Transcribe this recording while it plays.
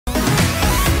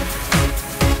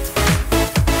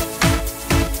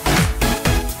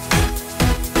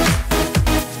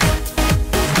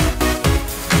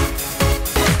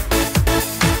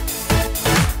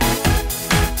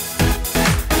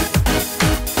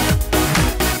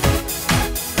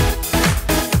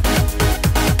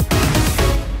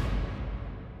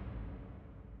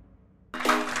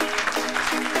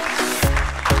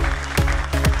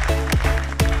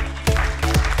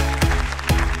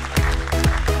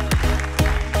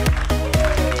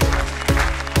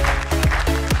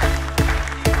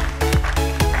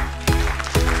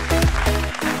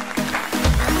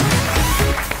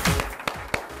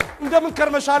እንደምን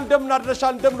ከርመሻል እንደምን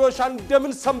አድረሻል እንደምን ወሻል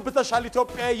እንደምን ሰንብተሻል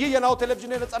ኢትዮጵያ የናሁ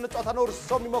ቴሌቪዥን የነፃነት ጨዋታ ነው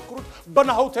እርሶም ይሞክሩት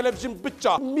በናሁ ቴሌቪዥን ብቻ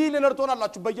ሚሊዮነር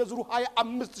ትሆናላችሁ በየዙሩ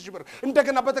 25000 ብር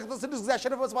እንደገና በተከታታይ 6 ጊዜ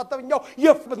አሸነፈ በሰባተኛው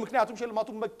የፍበት ምክንያቱም ሽልማቱ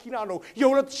መኪና ነው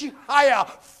የ2020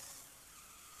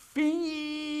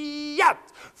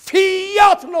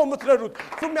 ፊያት ነው ምትረዱት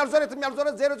ቱም ያልዞረ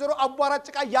 00 አቧራ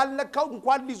ጭቃ ያልነካው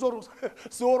እንኳን ሊዞሩ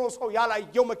ዞሮ ሰው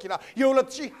ያላየው መኪና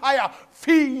የ2020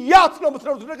 ፊያት ነው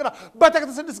ምትረዱት እንደገና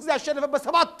በተከታታይ 6 ጊዜ አሸነፈ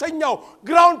በሰባተኛው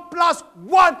ግራውንድ ፕላስ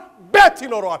 1 ቤት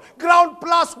ይኖረዋል ግራውንድ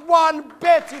ፕላስ 1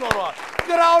 ቤት ይኖረዋል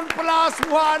ግራውንድ ፕላስ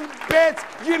 1 ቤት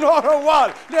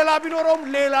ይኖረዋል ሌላ ቢኖረውም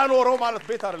ሌላ ኖረው ማለት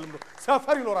ቤት አይደለም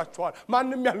ሰፈር ይኖራቸዋል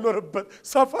ማንንም ያልኖርበት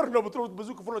ሰፈር ነው ምትሮት ብዙ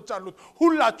ክፍሎች አሉት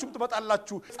ሁላችሁም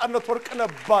ትመጣላችሁ ነፃነት ወርቅ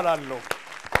ነባላለሁ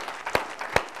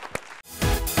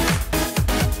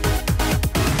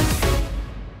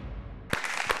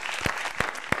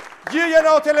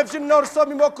የናሁ ቴሌቪዥን ነው እርሶም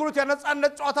ይሞክሩት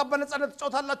የነፃነት ጨዋታ በነፃነት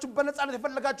ጨዋታላችሁ በነፃነት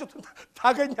የፈለጋችሁት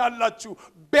ታገኛላችሁ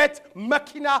ቤት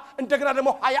መኪና እንደገና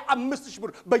ደግሞ 25000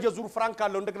 ብር በየዙሩ ፍራንክ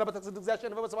አለው እንደገና በተከታታይ ጊዜ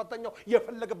አሸነፈ በሰባተኛው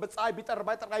የፈለገበት ፀሐይ ቢጠር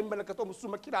ባይጠር አይመለከተውም እሱ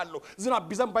መኪና አለው ዝናብ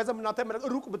ቢዘንብ ባይዘንብ እናንተ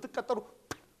ሩቅ ብትቀጠሩ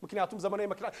ምክንያቱም ዘመናዊ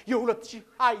መኪና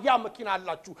የ2020 መኪና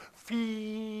አላችሁ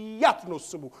ፊያት ነው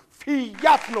ስሙ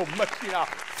ፊያት ነው መኪና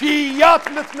ፊያት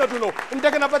ልትነዱ ነው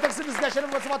እንደገና በተከታታይ ጊዜ አሸነፈ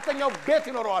በሰባተኛው ቤት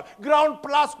ይኖረዋል ግራውንድ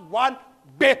ፕላስ 1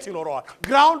 ቤት ይኖረዋል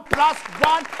ግራውንድ ፕላስ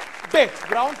 1 ቤት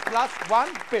ግራውንድ ፕላስ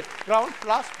 1 ቤት ግራውንድ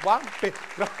ፕላስ 1 ቤት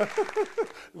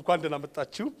እንኳን ደህና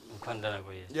መጣችሁ እንኳን ደህና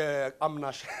ቆየ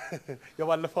የአምናሽ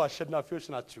የባለፈው አሸናፊዎች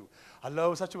ናችሁ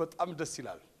አላውሳችሁ በጣም ደስ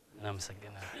ይላል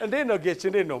እናመሰግናለን እንዴ ነው ጌች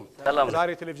እንዴ ነው ሰላም ዛሬ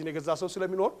ቴሌቪዥን የገዛ ሰው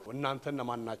ስለሚኖር እናንተ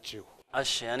እነማን ናችሁ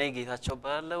እሺ እኔ ጌታቸው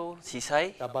ባለው ሲሳይ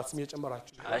አባት ስም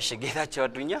የጨመራችሁ እሺ ጌታቸው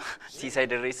አዱኛ ሲሳይ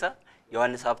ደሬሳ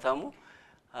ዮሐንስ ሀብታሙ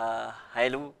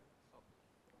ኃይሉ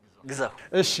ግዛው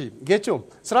እሺ ጌቾ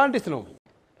ስራ እንዴት ነው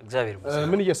እግዚአብሔር ይመስገን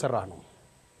ምን እየሰራህ ነው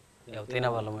ያው ጤና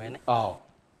ባለሙያ ነኝ አዎ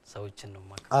ሰዎችን ነው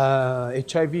ማከ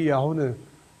ኤችአይቪ አሁን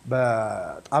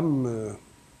በጣም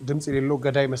ድምጽ የሌለው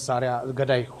ገዳይ መሳሪያ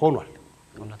ገዳይ ሆኗል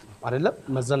እውነት ነው አይደለም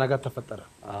መዘናጋት ተፈጠረ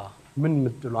አዎ ምን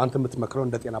ምትሉ አንተ የምትመክረው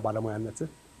እንደ ጤና ባለሙያነት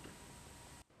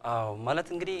አዎ ማለት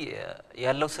እንግዲህ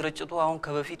ያለው ስርጭቱ አሁን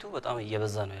ከበፊቱ በጣም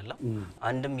እየበዛ ነው ያለው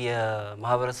አንድም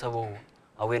የማህበረሰቡ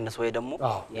አዌርነስ ወይ ደግሞ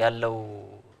ያለው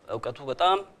እውቀቱ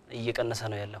በጣም እየቀነሰ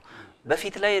ነው ያለው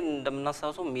በፊት ላይ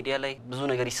እንደምናሳውሰው ሚዲያ ላይ ብዙ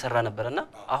ነገር ይሰራ ነበርና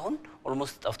አሁን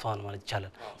ኦልሞስት ጠፍቷል ማለት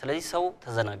ይቻላል ስለዚህ ሰው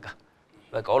ተዘናጋ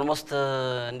በቃ ኦልሞስት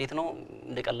እንዴት ነው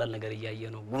እንደቀላል ነገር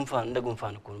ያያየ ነው ጉንፋን እንደ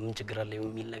ጉንፋን እኮ ምን ችግር አለ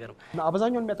የሚል ነገር ነው እና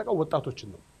አብዛኛውን የሚያጠቃው ወጣቶችን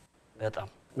ነው በጣም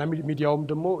እና ሚዲያውም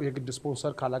ደግሞ የግድ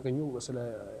ስፖንሰር ካላገኙ ስለ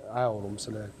አያወሩም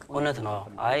ስለ እውነት ነው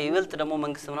አይ ይበልጥ ደግሞ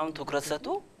መንግስት ምናምን ትኩረት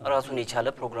ሰጥቶ ራሱን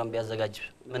የቻለ ፕሮግራም ቢያዘጋጅ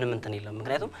ምንም እንትን የለም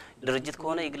ምክንያቱም ድርጅት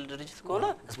ከሆነ የግል ድርጅት ከሆነ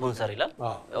ስፖንሰር ይላል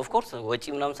ኦፍ ኮርስ ወጪ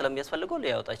ምናምን ስለሚያስፈልገው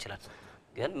ሊያወጣ ይችላል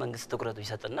ግን መንግስት ትኩረት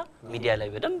ቢሰጥና ሚዲያ ላይ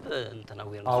በደንብ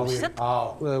እንተናወር ነው ሲሰጥ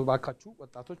ባካችሁ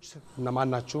ወጣቶች እና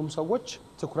ማናቸውም ሰዎች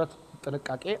ትኩረት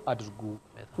ጥንቃቄ አድርጉ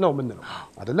ነው ምን ነው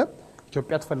አይደለም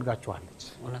ኢትዮጵያ ትፈልጋችኋለች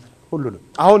ሁሉንም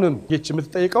አሁንም የች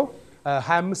የምትጠይቀው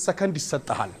 25 ሰከንድ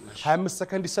ይሰጣል 25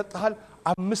 ሰከንድ ይሰጣል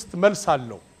 5 መልስ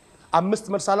አለው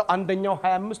 5 መልስ አለው አንደኛው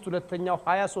 25 ሁለተኛው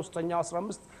 20 ሶስተኛው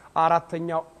 15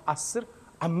 አራተኛው 10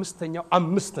 አምስተኛው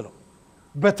 5 ነው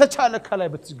በተቻለ ከላይ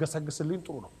በትገሰግስልኝ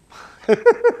ጥሩ ነው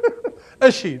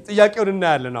እሺ ጥያቄውን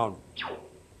እናያለን አሁን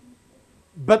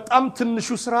በጣም ትንሹ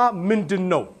ስራ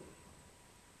ምንድነው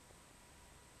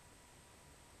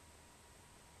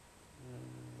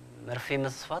መርፌ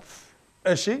መስፋት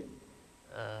እሺ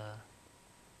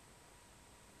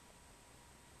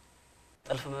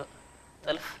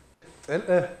ጥልፍ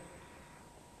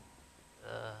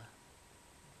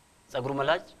ጸጉር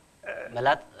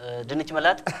መላጥ ድንች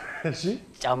መላጥ እሺ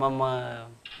ጫማ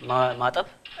ማጠብ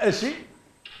እሺ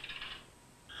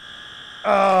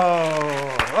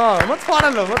መጥፎ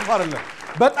አይደለም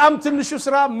በጣም ትንሹ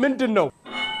ስራ ምንድነው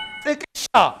ጥቅሻ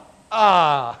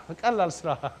ቀላል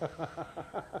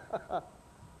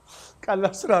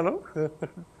ስራ ነው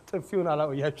ጥፊውን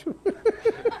አላወያችሁ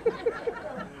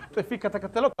ጥፊ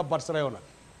ከተከተለው ከባድ ስራ ይሆናል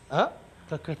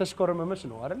ከተሽኮረመመሽ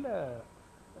ነው አይደል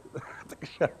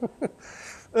ጥቅሻ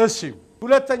እሺ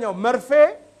ሁለተኛው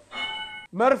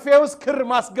መርፌ ውስጥ ክር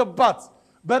ማስገባት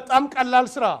በጣም ቀላል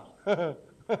ስራ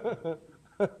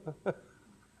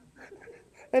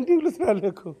እንዲሁ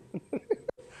ልትራለኩ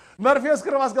መርፌ ውስጥ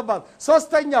ክር ማስገባት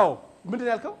ሶስተኛው ምንድን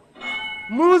ያልከው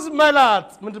ሙዝ መላጥ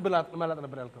ምንድን መላጥ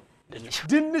ነበር ያልከው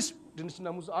ድንችና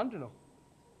ሙዝ አንድ ነው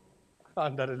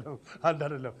አንድ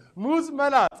አይደለም ሙዝ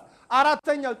መላጥ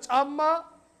አራተኛው ጫማ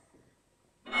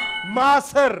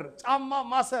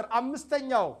ማሰር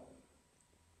አምስተኛው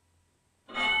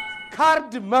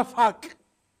ካርድ መፋቅ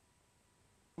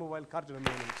ሞባይል ካርድ ነው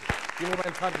የሚሆነው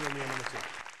የሞባይል ካርድ ነው የሚሆነው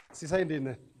ሲሳይ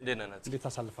እንዴት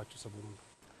አሳልፋችሁ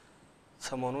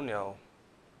ሰሞኑን ያው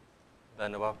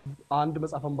በንባብ አንድ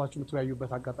መጽሐፍ አንባችሁ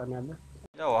የምትወያዩበት አጋጣሚ አለ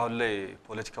ያው አሁን ላይ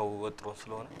ፖለቲካው ወጥሮ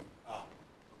ስለሆነ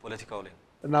ፖለቲካው ላይ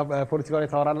እና ፖለቲካው ላይ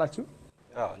ታወራላችሁ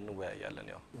ያው እንወያያለን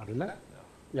ያው አይደለ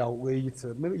ያው ውይይት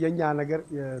የኛ ነገር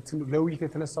ለውይይት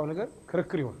የተነሳው ነገር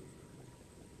ክርክር ይሆናል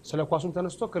ስለ ኳሱም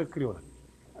ተነስቶ ክርክር ይሆናል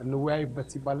እንወያይበት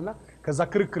ሲባልና ከዛ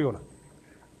ክርክር ይሆናል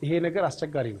ይሄ ነገር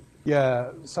አስቸጋሪ ነው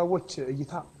የሰዎች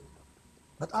እይታ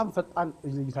በጣም ፈጣን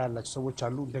እይታ ያላቸው ሰዎች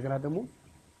አሉ እንደገና ደግሞ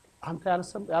አንተ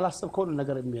ያላሰብከው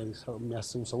ነገር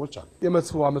የሚያስቡ ሰዎች አሉ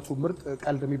የመቶ ዓመቱ ምርጥ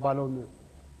ቀልድ የሚባለውን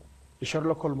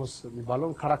የሸርሎክ ሆልምስ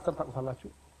የሚባለውን ካራክተር ታውቃላችሁ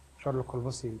ሸርሎክ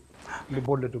ሆልምስ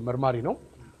ልቦለዱ መርማሪ ነው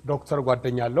ዶክተር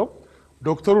ጓደኛ አለው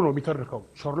ዶክተሩ ነው የሚተርከው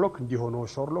ሸርሎክ እንዲሆኖ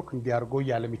ሸርሎክ እንዲያርጎ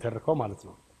ያለ የሚተርከው ማለት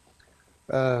ነው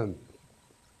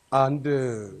አንድ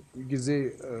ጊዜ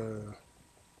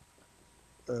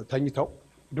ተኝተው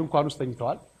ድንኳን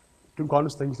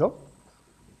ውስጥ ተኝተው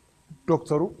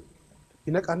ዶክተሩ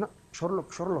ይነቃና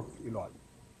ሸርሎክ ይለዋል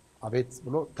አቤት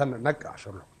ብሎ ተነቃ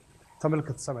ሸርሎክ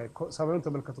ተመልከት ሰማዩን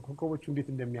ተመልከት ኮከቦቹ እንዴት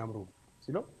እንደሚያምሩ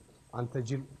ሲለው አንተ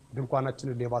ጅል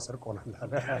ድንኳናችንን ሌባ ሰርቆናል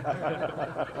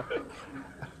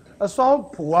እሷው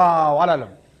ዋው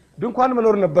አላለም ድንኳን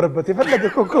መኖር ነበረበት የፈለገ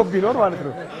ኮከብ ቢኖር ማለት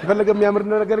ነው የፈለገ የሚያምር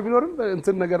ነገር ቢኖርም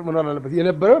እንትን ነገር መኖር አለበት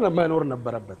የነበረው መኖር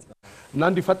ነበረበት እና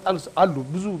እንዲፈጣን አሉ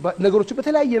ብዙ ነገሮች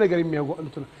በተለያየ ነገር የሚያጓ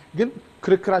እንትን ግን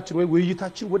ክርክራችን ወይ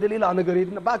ውይይታችን ወደ ሌላ ነገር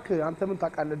ሄድና ባክ አንተ ምን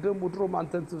ታውቃለህ ደሞ ድሮም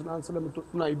አንተ እንትን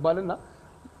ስለምትወጥና ይባልና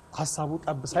ሐሳቡ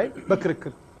ጠብ ሳይ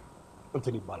በክርክር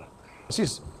እንትን ይባላል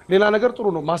ሲስ ሌላ ነገር ጥሩ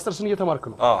ነው ማስተርስን እየተማርክ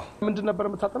ነው ምንድን ነበር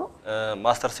የምታጠናው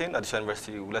ማስተርሴን አዲስ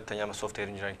ዩኒቨርሲቲ ሁለተኛ ዓመት ሶፍትዌር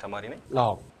ኢንጂነሪንግ ተማሪ ነኝ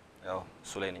ያው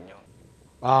እሱ ላይ ነኝ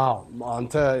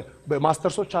አንተ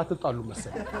ማስተርሶች አትጣሉ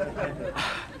መሰለኝ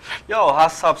ያው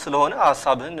ሐሳብ ስለሆነ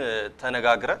ሐሳብህን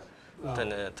ተነጋግረ እንትን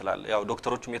ትላለህ ያው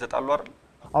ዶክተሮቹም እየተጣሉ አይደል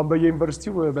አሁን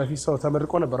በዩኒቨርሲቲው በፊት ሰው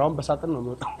ተመርቆ ነበር አሁን በሳጥን ነው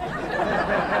የሚወጣው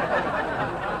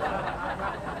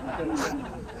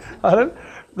አይደል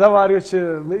ተማሪዎች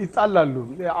ይጣላሉ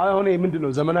አሁን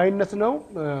ምንድነው ዘመናዊነት ነው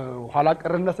ኋላ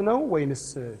ቀርነት ነው ወይንስ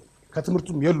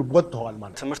ከትምርቱም የሉ ወጥተዋል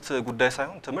ማለት ትምርት ጉዳይ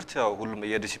ሳይሆን ትምርት ያው ሁሉም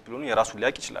የዲሲፕሊኑ የራሱ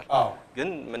ሊያቅ ይችላል ግን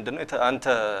ምንድነው አንተ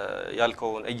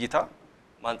ያልከውን እይታ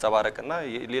ማንጸባረቅና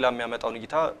ሌላ የሚያመጣውን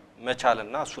እይታ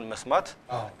መቻልና እሱን መስማት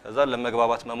ከዛ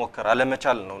ለመግባባት መሞከር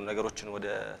አለመቻል ነው ነገሮችን ወደ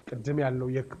ቅድም ያለው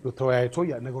ተወያይቶ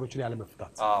ነገሮችን ያለ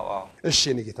መፍታት እሺ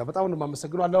እኔ ጌታ በጣም ነው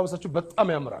የማመሰግነው አለባበሳችሁ በጣም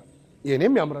ያምራል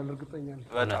የኔም ያምራል እርግጠኛ ነኝ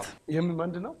በጣም የምን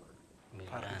ምንድነው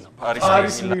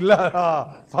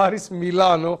ፓሪስ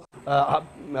ሚላኖ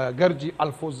ገርጂ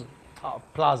አልፎዝ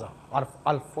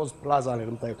ፕላዛ ላይ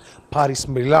ነው ፓሪስ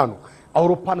ሚላኖ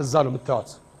አውሮፓን እዛ ነው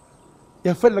የምታዩት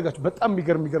የፈለጋችሁ በጣም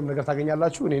የሚገርም ነገር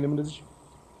ታገኛላችሁ እኔንም እንደዚህ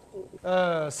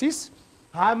ሲስ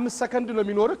 25 ሰከንድ ነው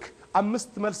የሚኖርክ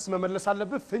 5 መልስ መመለስ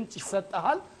አለብህ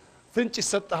ፍንጭ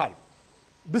ይሰጣል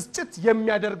ብስጭት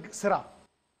የሚያደርግ ስራ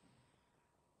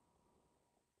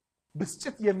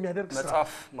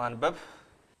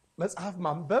መጽሐፍ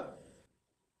ማንበብ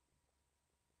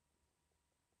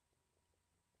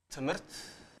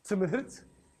ትምህርት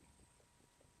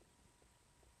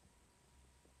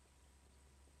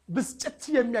ብስጭት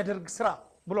የሚያደርግ ስራ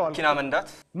ብለዋል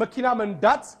መኪና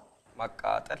መንዳት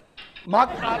ማቃጠል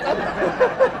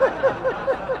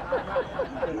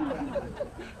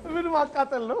ምን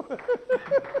ማቃጠል ነው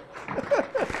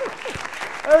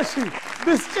እሺ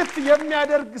ብስጭት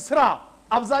የሚያደርግ ስራ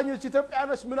አብዛኞቹ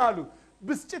ኢትዮጵያኖች ምን አሉ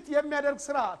ብስጭት የሚያደርግ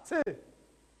ስራ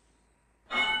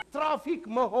ትራፊክ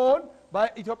መሆን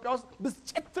በኢትዮጵያ ውስጥ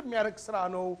ብስጭት የሚያደርግ ስራ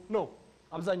ነው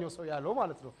አብዛኛው ሰው ያለው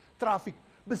ማለት ነው ትራፊክ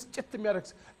ብስጭት የሚያደርግ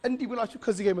እንዲህ ብላችሁ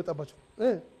ከዚህ ጋር ይመጣባችሁ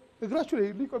እግራችሁ ላይ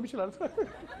ሊቆም ይችላል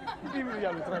እንዲህ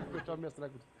ያሉ ትራፊኮች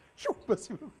የሚያስተናግዱ ሹ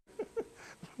በሲሉ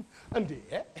እንዴ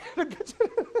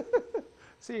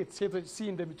ሴቶች ሲ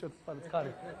እንደሚጨት ማለት ካሬ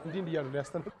እንዲህ ያሉ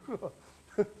ያስተናግዱ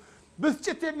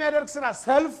ብስጭት የሚያደርግ ስራ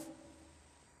ሰልፍ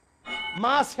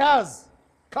ማስያዝ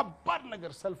ከባድ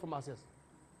ነገር ሰልፍ ማስያዝ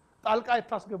ጣልቃ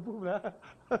ይታስገቡ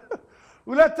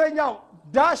ሁለተኛው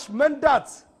ዳሽ መንዳት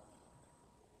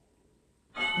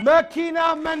መኪና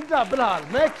መንዳት ብለሃል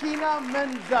መኪና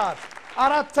መንዳት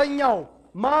አራተኛው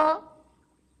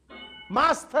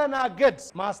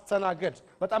ማስተናገድ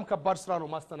በጣም ከባድ ስራ ነው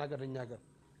ማስተናገድ እኛ ሀገር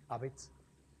አቤት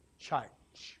ሻይ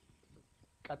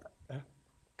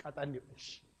ቀጠን እሺ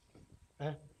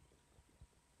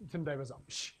እንዳይበዛ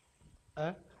እሺ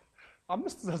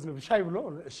አምስት ትእዛዝ ነው ሻይ ብሎ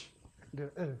እሺ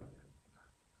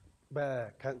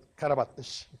በከረባት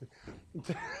እሺ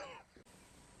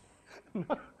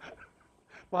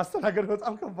ማስተናገድ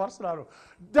በጣም ከባድ ስራ ነው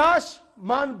ዳሽ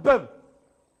ማንበብ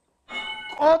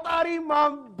ቆጣሪ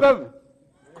ማንበብ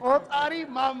ቆጣሪ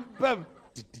ማንበብ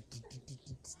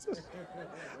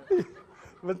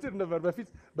ወንድር ነበር በፊት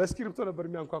በስክሪፕቶ ነበር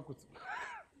የሚያንኳኩት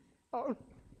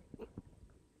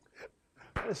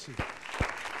እሺ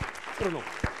ጥሩ ነው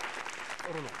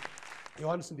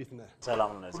ዮሐንስ እንዴት ነህ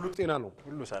ሰላም ነህ ሁሉ ጤና ነው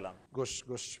ሁሉ ሰላም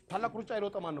ጎሽ ታላቅ ሩጫ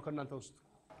ይሮጣ ማን ነው ከናንተ ውስጥ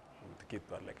ትኬት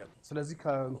ባለቀ ስለዚህ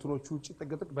ከእንትኖቹ ውጪ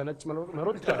ጥቅጥቅ በነጭ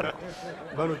መሮጥ ይችላል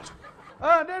በነጭ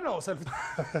እንዴ ነው ሰልፍ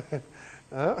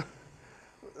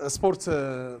ስፖርት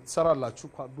ትሰራላችሁ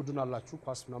ቡድን አላችሁ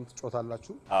ኳስ ምናምን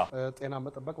ትጫወታላችሁ ጤና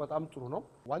መጠበቅ በጣም ጥሩ ነው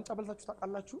ዋንጫ በልታችሁ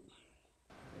ታውቃላችሁ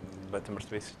በትምህርት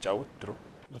ቤት ሲጫወት ድሮ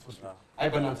አይ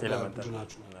በእናንተ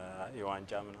ቡድናችሁ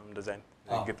የዋንጫ ምናምን እንደዛ አይነት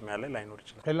ግጥሚያ ላይ ላይኖር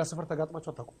ይችላል ከሌላ ሰፈር ተጋጥማችሁ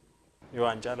አታውቁም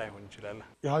የዋንጫ ላይሆን ይችላል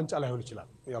የዋንጫ ላይሆን ይችላል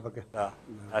ያው በቃ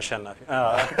አሸናፊ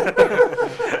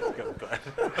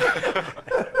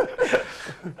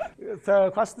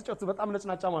ኳስ ትጫወቱ በጣም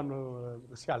ነጭናጫ ማን ነው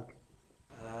ሲያልቅ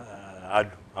አሉ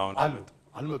አሁን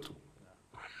አልመጡ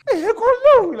ይሄ ጎል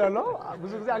ነው ይላል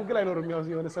ብዙ ጊዜ አንግል አይኖርም ያው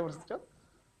የሆነ ሰፈር ስትጫወት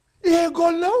ይሄ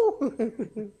ጎል ነው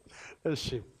እሺ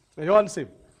ዮሐንስ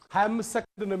 25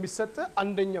 ሰከንድ ነው የሚሰጥ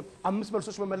አንደኛ 5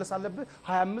 መልሶች መመለስ አለብህ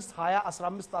 25 20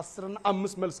 15 10 እና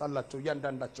 5 መልስ አላቸው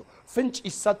እያንዳንዳቸው ፍንጭ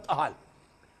ይሰጣል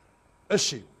እሺ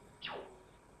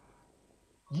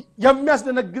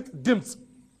የሚያስደነግጥ ድምጽ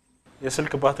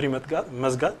የስልክ ባትሪ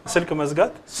መዝጋት ስልክ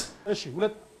መዝጋት እሺ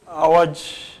ሁለት አዋጅ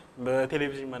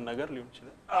በቴሌቪዥን መናገር ሊሆን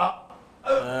ይችላል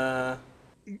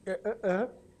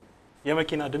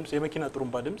የመኪና ድምጽ የመኪና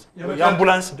ጥሩምባ ድምጽ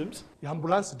የአምቡላንስ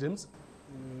ድምጽ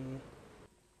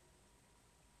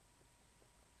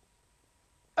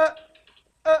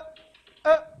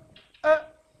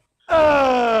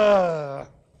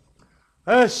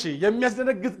እሺ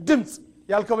የሚያስደነግጥ ድምጽ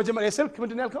ያልከው መጀመሪያ የስልክ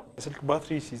ምንድነው ያልከው የስልክ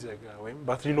ባትሪ ሲዘጋ ወይም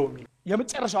ባትሪ ሎ ሚል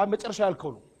የመጨረሻ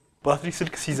ያልከው ነው ባትሪ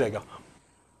ስልክ ሲዘጋ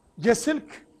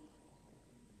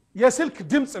የስልክ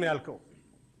ድምጽ ነው ያልከው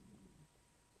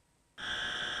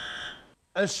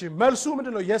እሺ መልሱ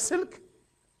ምንድነው የስልክ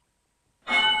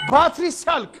ባትሪ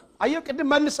ሲያልቅ አየው ቅድም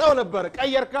መልሰው ነበር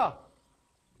ቀየርካ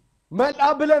መላ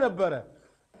ብለ ነበር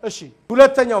እሺ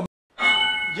ሁለተኛው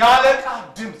ያለቃ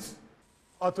ድምጽ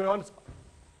አቶ ዮሐንስ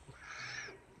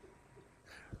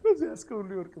እዚህ አስከውሉ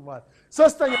ይወርቅ ማለት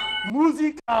ሶስተኛ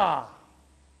ሙዚቃ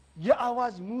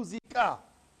የአዋጅ ሙዚቃ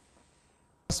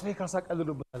ስፔካ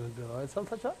ሳቀልሉበት እንደው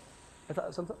ሰምታችኋል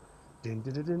ሰምታ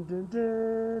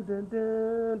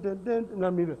ደን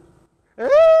ናሚሉ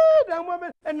ደግሞ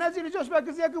እነዚህ ልጆች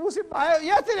በጊዜ ግቡ ሲባል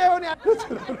የት ነው ያሉት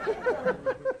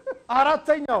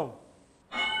አራተኛው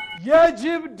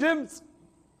የጅብ ድምጽ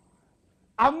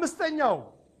አምስተኛው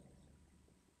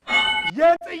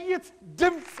የጥይት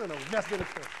ድምጽ ነው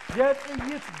የሚያስደነግጠው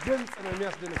የጥይት ድምጽ ነው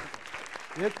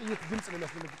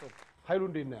የሚያስደነግጠው ኃይሉ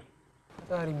እንዴት ነው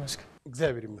ፈጣሪ ይመስገን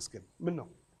እግዚአብሔር ይመስገን ምን ነው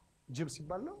ጅብ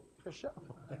ሲባል ነው እሺ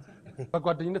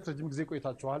በጓደኝነት ረጅም ጊዜ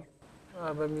ቆይታችኋል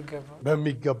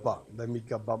በሚገባ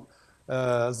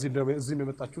እዚህ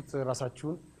የመጣችሁት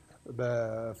ራሳችሁን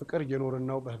በፍቅር እየኖርን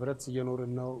ነው በህብረት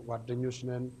እየኖርን ነው ጓደኞች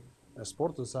ነን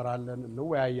ስፖርት እንሰራለን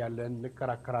እንወያያለን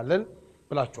እንከራከራለን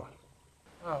ብላችኋል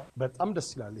በጣም ደስ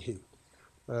ይላል ይሄ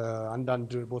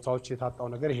አንዳንድ ቦታዎች የታጣው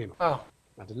ነገር ይሄ ነው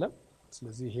አይደለም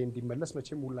ስለዚህ ይሄ እንዲመለስ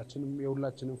መቼም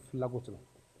የሁላችንም ፍላጎት ነው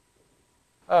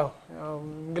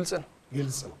ግልጽ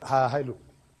ነው ኃይሉ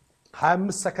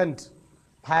 25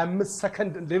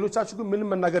 ሰከንድ ሌሎቻችሁ ግን ምንም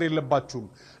መናገር የለባችሁም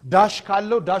ዳሽ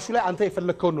ካለው ዳሹ ላይ አንተ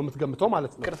የፈለከውን ነው የምትገምተው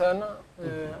ማለት ነው ቅርታና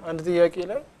አንድ ጥያቄ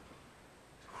ላይ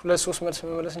 2-3 መልስ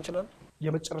መመለስ እንችላለን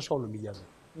የመጨረሻው ነው የሚያዘው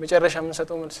መጨረሻ ምን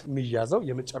ሰጠው መልስ የሚያዘው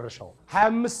የመጨረሻው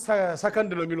 25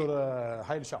 ሰከንድ ነው የሚኖር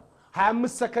ኃይልሻ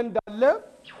 25 ሰከንድ አለ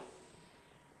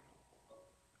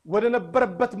ወደ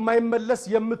ነበረበት የማይመለስ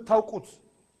የምታውቁት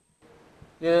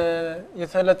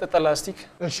የተለጠጠ ላስቲክ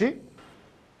እሺ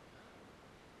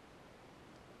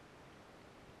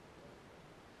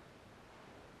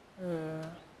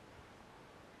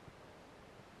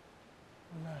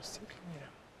ላስቲክ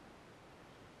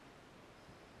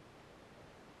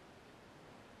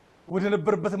ወደ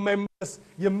ነበረበት የማይመለስ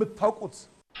የምታውቁት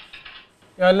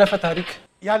ያለፈ ታሪክ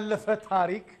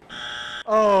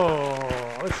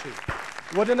እሺ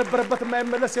ወደ ነበረበት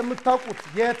የማይመለስ የምታውቁት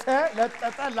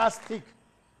የተለጠጠ ላስቲክ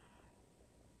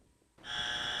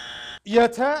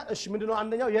እሺ ምንድነው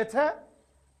አንደኛው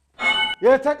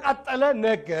የተቃጠለ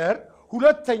ነገር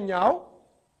ሁለተኛው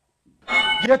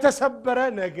የተሰበረ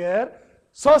ነገር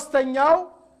ሶስተኛው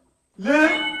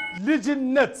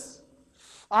ልጅነት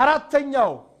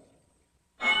አራተኛው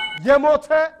የሞተ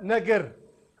ነገር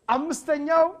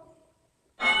አምስተኛው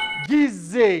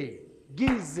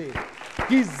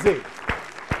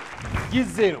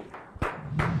ጊዜ ነው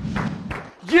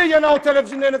ይህ የናሁ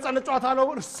ቴሌቪዥን የነፃነት ጨዋታ ነው።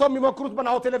 እርሶም ይሞክሩት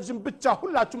በናሁ ቴሌቪዥን ብቻ።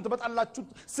 ሁላችሁም ትመጣላችሁ፣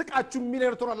 ስቃችሁ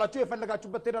ሚሊዮነር ትሆናላችሁ፣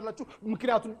 የፈለጋችሁበት ትሄዳላችሁ።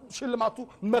 ምክንያቱም ሽልማቱ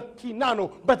መኪና ነው።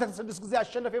 በተከሰደስ ጊዜ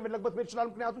አሸነፈ የፈለገበት መሄድ ይችላል።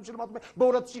 ምክንያቱም ሽልማቱ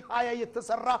በ2020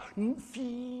 የተሰራ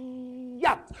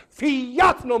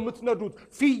ፊያት ነው የምትነዱት።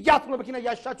 ፊያት ነው መኪና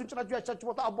ያሻችሁ ጭናችሁ ያሻችሁ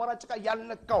ቦታ አቧራ ጭቃ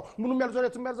ያልነካው ምንም ያልዞረ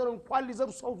የተመያዘው እንኳን ሊዘሩ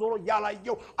ሰው ዞሮ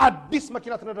ያላየው አዲስ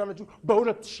መኪና ትነዳላችሁ።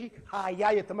 በ2020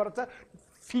 የተመረተ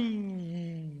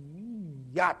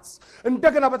ፊያት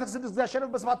እንደገና በተከሰደስ ጊዜ አሸነፈ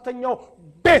በሰባተኛው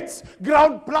ቤት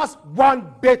ግራውንድ ፕላስ 1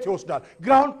 ቤት ይወስዳል።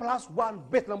 ግራውንድ ፕላስ 1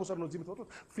 ቤት ለመውሰድ ነው እዚህ የምትመጡት።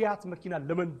 ፊያት መኪና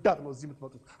ለመንዳት ነው እዚህ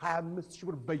የምትመጡት። 25000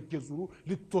 ብር በየዙሩ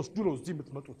ልትወስዱ ነው እዚህ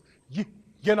የምትመጡት። ይህ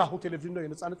የናሁ ቴሌቪዥን ነው።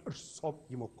 የነፃነት እርሶም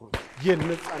ይሞክሩት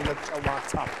የነፃነት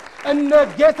ጨዋታ። እነ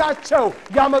ጌታቸው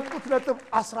ያመጡት ነጥብ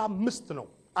 15 ነው።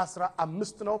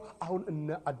 15 ነው። አሁን እነ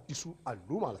አዲሱ አሉ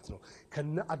ማለት ነው።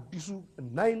 ከነ አዲሱ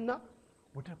እናይና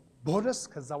ወደ ቦነስ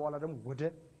ከዛ በኋላ ደግሞ ወደ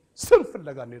ስም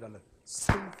ፍለጋ እንሄዳለን።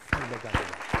 ስም ፍለጋ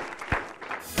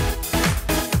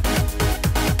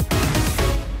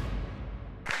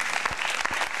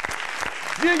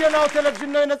ይህ የናሁ ቴሌቪዥን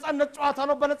ነው። የነፃነት ጨዋታ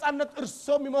ነው። በነፃነት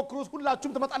እርሶም ይሞክሩት።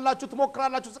 ሁላችሁም ትመጣላችሁ፣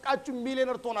 ትሞክራላችሁ፣ ስቃችሁ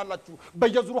ሚሊዮነር ትሆናላችሁ።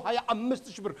 በየዙሩ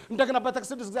 25000 ብር እንደገና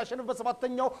በተከሰደስ ጊዜ አሸነፈ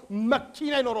በሰባተኛው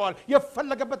መኪና ይኖረዋል።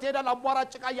 የፈለገበት ይሄዳል። አቧራ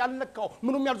ጭቃ ያልነካው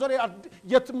ምንም ያልዞረ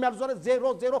የትም ያልዞረ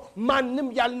 00 ማንም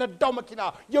ያልነዳው መኪና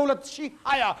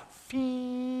የ2020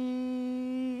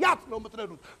 ፊያት ነው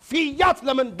የምትነዱት። ፊያት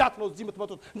ለመንዳት ነው እዚህ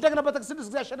የምትመጡት። እንደገና በተከሰደስ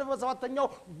ጊዜ አሸነፈ በሰባተኛው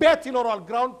ቤት ይኖረዋል።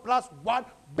 ግራውንድ ፕላስ 1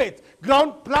 ቤት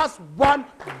ግራውንድ ፕላስ 1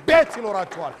 ቤት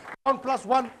ይኖራችኋል። ግራውንድ ፕላስ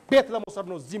 1 ቤት ለመውሰድ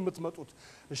ነው እዚህ የምትመጡት።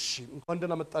 እሺ እንኳን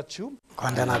ደህና መጣችሁ።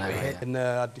 እንኳን ደህና ቆየ። እነ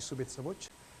አዲሱ ቤተሰቦች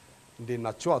እንዴት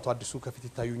ናችሁ? አቶ አዲሱ ከፊት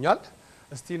ይታዩኛል።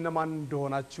 እስቲ እነማን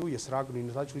እንደሆናችሁ የሥራ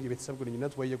ግንኙነታችሁ፣ የቤተሰብ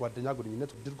ግንኙነት ወይ የጓደኛ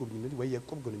ግንኙነት፣ ውድድር ግንኙነት ወይ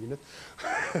የቁም ግንኙነት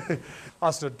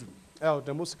አስረዱኝ። ያው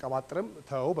ደግሞ ስቀባጥርም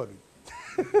ተው በሉኝ።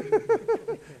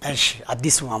 እሺ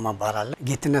አዲሱ ማማ ባላለ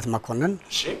ጌትነት መኮንን።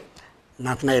 እሺ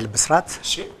ናትናኤል ብስራት።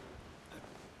 እሺ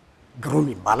ግሩም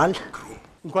ይባላል።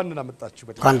 እንኳን ደህና መጣችሁ።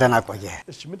 እንኳን ደህና ቆየ።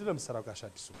 እሺ ምንድነው የምትሰራው ጋሽ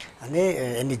አዲሱ? እኔ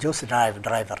ኤንጂኦስ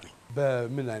ድራይቨር ነኝ።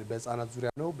 በምን አይነት በህፃናት ዙሪያ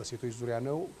ነው? በሴቶች ዙሪያ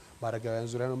ነው? በአረጋውያን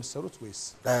ዙሪያ ነው የምትሰሩት ወይስ?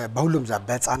 በሁሉም ዛ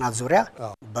በህፃናት ዙሪያ፣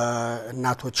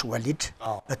 በእናቶች ወሊድ፣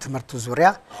 በትምህርት ዙሪያ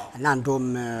እና እንደውም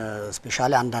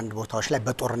ስፔሻሊ አንዳንድ ቦታዎች ላይ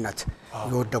በጦርነት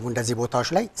የወደሙ እንደዚህ ቦታዎች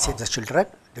ላይ ሴቭ ዘ ቺልድረን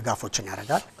ድጋፎችን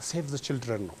ያደርጋል። ሴቭ ዘ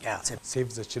ቺልድረን ነው። ሴቭ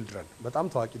ዘ ቺልድረን በጣም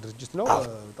ታዋቂ ድርጅት ነው።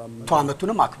 በጣም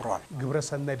ዓመቱንም አክብረዋል። ግብረ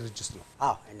ሰናይ ድርጅት ነው።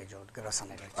 አዎ ኤንጂኦ ግብረ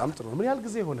ሰናይ ድርጅት። በጣም ጥሩ። ምን ያህል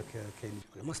ጊዜ ሆነ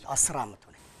ከኤንጂኦ? 10 ዓመት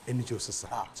ሆነ። ኤንጂኦ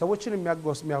ሰዎችን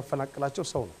የሚያፈናቅላቸው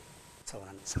ሰው ነው።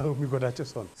 ሰው የሚጎዳቸው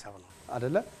ሰው ነው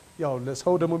አይደለ? ያው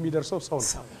ለሰው ደግሞ የሚደርሰው ሰው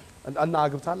ነው። እና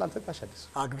አግብታል አንተ ጋሽ አዲስ?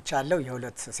 አግብቻለሁ።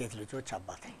 የሁለት ሴት ልጆች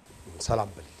አባት ነኝ። ሰላም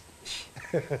በል።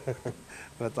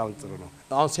 በጣም ጥሩ ነው።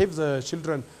 አሁን ሴቭ ዘ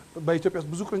ቺልድረን በኢትዮጵያ ውስጥ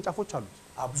ብዙ ቅርንጫፎች አሉት።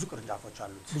 ብዙ ቅርንጫፎች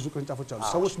አሉት። ብዙ ቅርንጫፎች አሉት።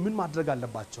 ሰዎች ምን ማድረግ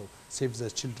አለባቸው ሴቭ ዘ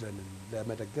ቺልድረንን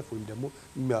ለመደገፍ ወይም ደግሞ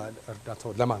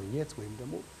እርዳታውን ለማግኘት ወይም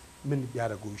ደግሞ ምን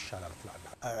ያደርጉ ይሻላል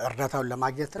ትላለህ? እርዳታውን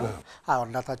ለማግኘት ነው።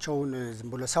 እርዳታቸውን ዝም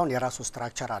ብሎ ሳይሆን የራሱ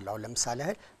ስትራክቸር አለው። ለምሳሌ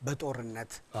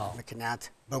በጦርነት ምክንያት፣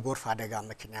 በጎርፍ አደጋ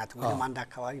ምክንያት ወይም አንድ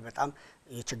አካባቢ በጣም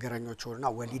የችግረኞችና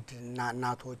ወሊድና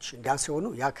እናቶች እንዲያ ሲሆኑ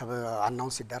ያ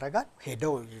አናውንስ ይደረጋል።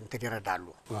 ሄደው እንትን ይረዳሉ።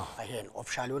 ይሄን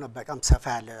ኦፊሻል የሆነ በጣም ሰፋ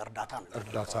ያለ እርዳታ ነው።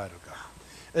 እርዳታ ያደርጋል።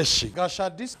 እሺ ጋሽ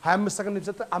አዲስ 25 ሰከንድ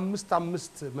የተሰጠ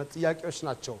 5 ጥያቄዎች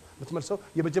ናቸው የምትመልሰው።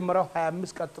 የመጀመሪያው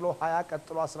 25 ቀጥሎ 20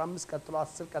 ቀጥሎ 15 ቀጥሎ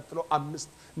 10 ቀጥሎ 5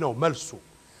 ነው መልሱ።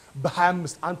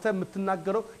 በ25 አንተ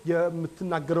የምትናገረው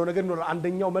ነገር ነው።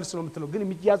 አንደኛው መልስ ነው የምትለው፣ ግን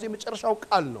የሚያዘው የመጨረሻው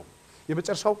ቃል ነው።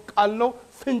 የመጨረሻው ቃል ነው።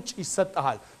 ፍንጭ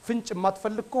ይሰጣል። ፍንጭ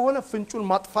የማትፈልግ ከሆነ ፍንጩን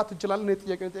ማጥፋት እንችላለን። እኔ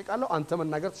ጥያቄ እጠይቃለሁ፣ አንተ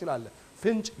መናገር ትችላለህ።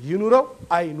 ፍንጭ ይኑረው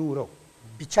አይኑረው?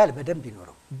 ቢቻል በደንብ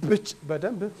ይኑረው።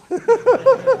 በደንብ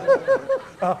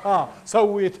ሰው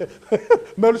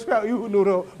መልሱ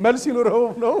ይኑረው፣ መልስ ይኑረው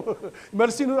ነው።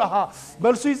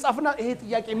 መልሱ ይጻፍና ይሄ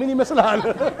ጥያቄ ምን ይመስላል?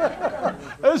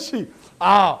 እሺ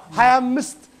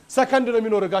 25 ሰከንድ ነው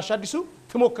የሚኖር። ጋሽ አዲሱ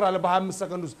ትሞክራለህ። በ25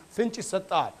 ሰከንድ ውስጥ ፍንጭ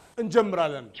ይሰጣል።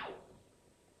 እንጀምራለን።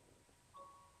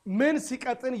 ምን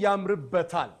ሲቀጥን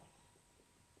ያምርበታል?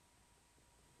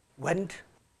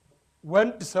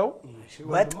 ወንድ ሰው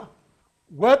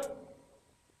ወጥ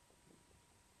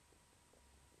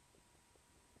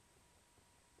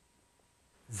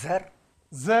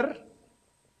ዘር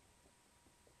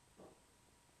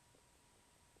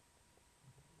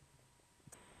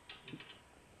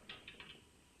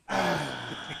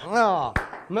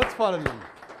መጥፎ አይደለም።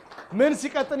 ምን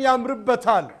ሲቀጥን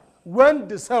ያምርበታል? ወንድ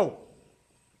ሰው።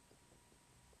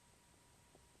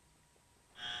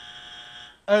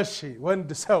 እሺ ወንድ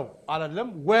ሰው አይደለም።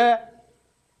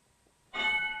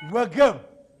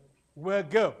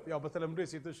 ወገብ ያው በተለምዶ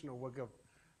የሴቶች ነው ወገብ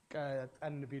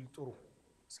ቀጠን ቢል ጥሩ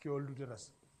እስኪወልዱ ድረስ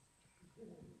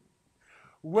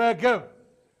ወገብ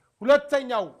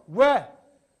ሁለተኛው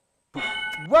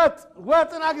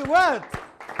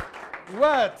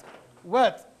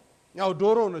ወጥ ያው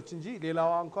ዶሮ ነች እንጂ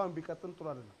ሌላዋ እንኳን ቢቀጥል ጥሩ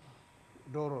አይደለም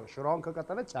ዶሮ ሽሮውን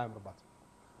ከቀጠለች አያምርባት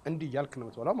እንዲህ ያልክ ነው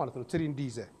የምትበላው ማለት ነው ትሪ እንዲህ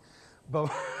ይዘህ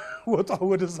ወጣ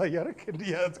ወደዛ ያረክ እንዲህ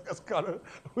ያስቀስካለ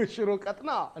ሽሮ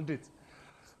ቀጥና እንዴት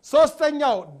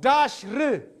ሶስተኛው ዳሽር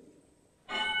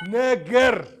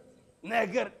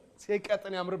ነገር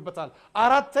ሲቀጥን ያምርበታል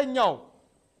አራተኛው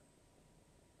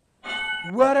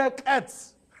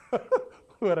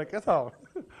ወረቀት አዎ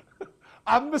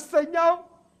አምስተኛው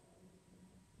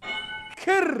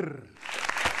ክር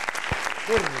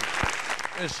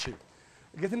እሺ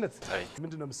ጌትነት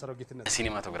ምንድነው የምትሰራው ጌትነት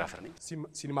ሲኒማቶግራፈር ነኝ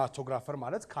ሲኒማቶግራፈር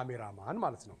ማለት ካሜራማን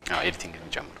ማለት ነው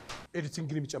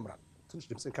ኤዲቲንግን ይጨምራል ትንሽ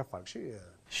ድምጽን ከፍ አድርግሽ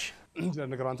እሺ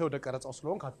ነገር አንተ ወደ ቀረጻው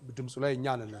ስለሆንክ ድምጹ ላይ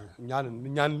እኛን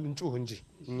እንጩህ እንጂ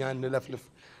እኛን እንለፍልፍ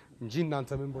እንጂ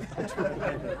እናንተ ምን ቦታችሁ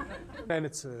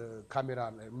አይነት ካሜራ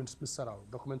ምን ምትሰራው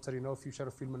ዶክመንተሪ ነው ፊውቸር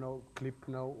ፊልም ነው ክሊፕ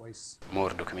ነው ወይስ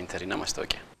ሞር ዶክመንተሪ እና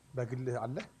ማስታወቂያ በግል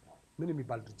አለ ምን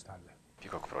የሚባል ድርጅት አለ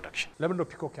ፒኮክ ፕሮዳክሽን ለምን ነው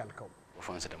ፒኮክ ያልከው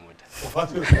ኦፋንስ ደግሞ ወደ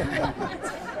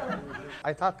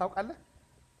አይታ ታውቃለህ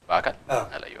በአካል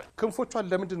አላየው ክንፎቿን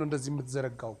ለምንድን ነው እንደዚህ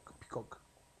የምትዘረጋው ፒኮክ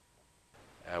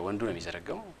ወንዱ ነው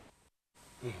የሚዘረጋው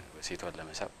ሴቷን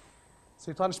ለመሳብ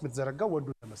ሴቷንስ የምትዘረጋው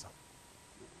ወንዱን ለመሳብ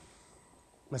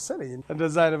መሰለኝ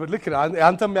እንደዛ አይነት ልክ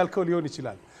አንተም ያልከው ሊሆን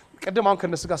ይችላል ቀደም አሁን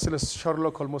ከነሱ ጋር ስለ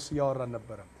ሸርሎክ ሆልምስ ያወራን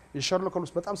ነበር የሸርሎክ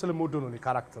ሆልምስ በጣም ስለምወደው ነው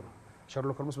ካራክተሩ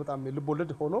ሸርሎክ ሆልምስ በጣም ልብ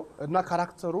ወለድ ሆኖ እና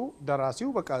ካራክተሩ ደራሲው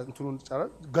በቃ እንትኑን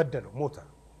ገደለው ሞተ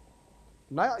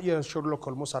እና የሸርሎክ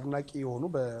ሆልምስ አድናቂ የሆኑ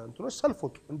በእንትኖች ሰልፍ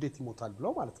ወጡ እንዴት ይሞታል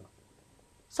ብለው ማለት ነው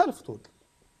ሰልፍ ተወጡ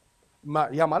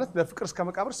ያ ማለት ለፍቅር እስከ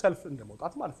መቃብር ሰልፍ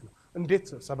እንደመውጣት ማለት ነው እንዴት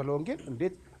ሰበለ ወንጌል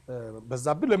እንዴት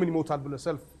በዛብህ ለምን ይሞታል ብለ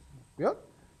ሰልፍ ይሁን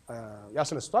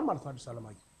ያስነስቷል ማለት ነው አዲስ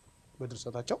አለማይ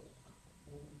በድርሰታቸው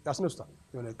ያስነስቷል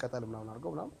የሆነ ቀጠል ምናምን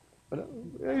አድርገው ምናምን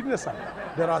ይነሳል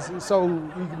ደራሲ ሰው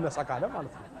ይነሳ ካለ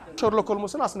ማለት ነው ሸርሎክ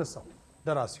ሆልምስን አስነሳው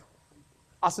ደራሲው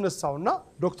አስነሳውና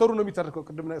ዶክተሩ ነው የሚተርከው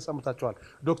ቅድም ሰምታችኋል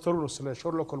ዶክተሩ ነው ስለ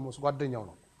ሸርሎክ ሆልምስ ጓደኛው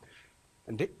ነው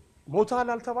እንዴ ሞታል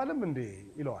አልተባለም እንዴ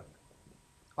ይለዋል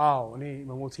አዎ እኔ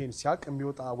መሞቴን ሲያቅ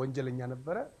የሚወጣ ወንጀለኛ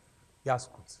ነበረ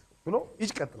ያስኩት ብሎ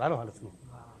ይቀጥላል ማለት ነው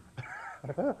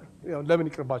ያው ለምን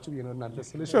ይቅርባችሁ ነው እናንተ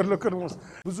ስለ ሸርሎክ ሆልምስ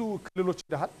ብዙ ክልሎች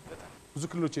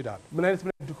ሄደሃል ምን አይነት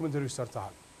ዶክመንተሪዎች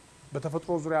ሰርተሃል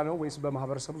በተፈጥሮ ዙሪያ ነው ወይስ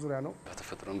በማህበረሰብ ዙሪያ ነው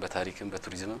በተፈጥሮም በታሪክም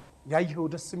በቱሪዝምም ያየው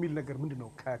ደስ የሚል ነገር ምንድነው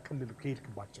ከክልል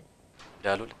ከሄድክባቸው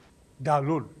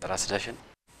ዳሎል ራስ ዳሽን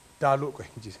ቆይ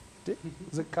እንጂ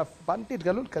ዘካፍ ባንዴት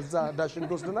ዳሎል ከዛ ዳሽን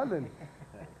ወስደናል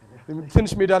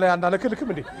ትንሽ ሜዳ ላይ አንዳለክልክም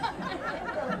እንዴ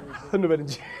እንበል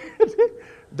እንጂ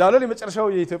ዳሎል የመጨረሻው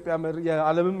የኢትዮጵያ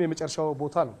የዓለምም የመጨረሻው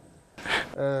ቦታ ነው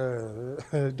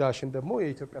ዳሽን ደግሞ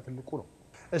የኢትዮጵያ ትልቁ ነው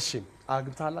እሺ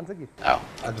አግብተሃል አንተ ግን አዎ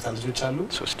አግብተሃል ልጆች አሉ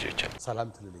 3 ልጆች አሉ ሰላም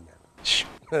ትልልኛለህ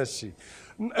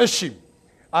እሺ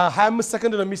 25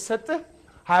 ሰከንድ ነው የሚሰጥህ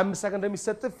 25 ሰከንድ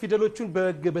እንደሚሰጥህ ፊደሎቹን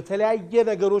በተለያየ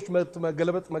ነገሮች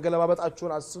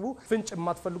መገለባበጣችሁን አስቡ ፍንጭ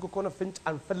የማትፈልጉ ከሆነ ፍንጭ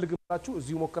አንፈልግባችሁ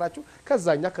እዚሁ ሞክራችሁ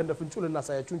ከዛኛ ከነ ፍንጩ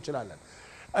ልናሳያችሁ እንችላለን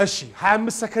እሺ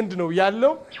 25 ሰከንድ ነው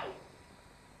ያለው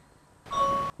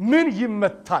ምን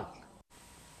ይመታል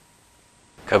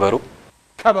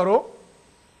ከበሮ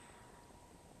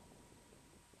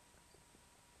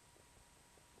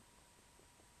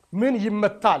ምን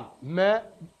ይመታል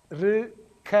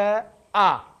መርከአ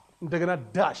እንደገና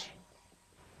ዳሽ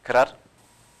ክራር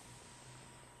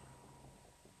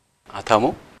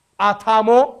አታሞ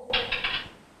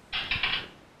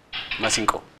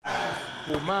ማሲንቆ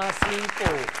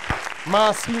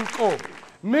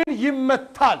ምን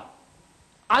ይመታል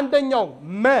አንደኛው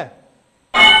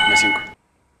ማሲንቆ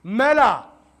መላ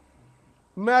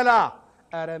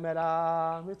አረ መላ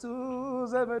ምቱ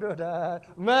ዘመዶዳ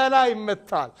መላ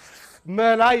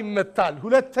ይመታል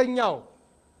ሁለተኛው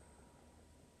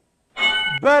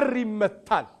በር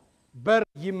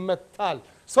ይመታል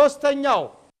ሶስተኛው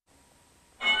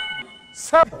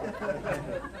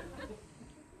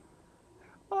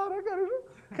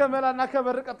ከመላና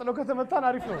ከበር ቀጥለው ከተመታን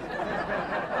አሪፍ ነው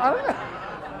አይደል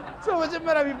ሰው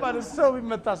መጀመሪያ ቢባል ሰው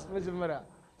ቢመታስ መጀመሪያ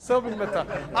ሰው ቢመታ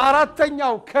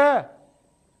አራተኛው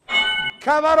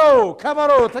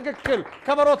ከበሮ ትክክል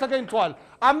ከበሮ ተገኝቷል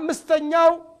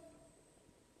አምስተኛው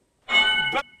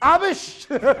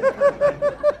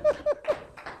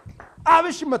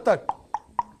አብሽ ይመታል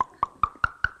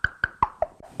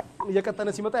እየቀጠነ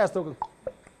ሲመጣ ያስተውቃል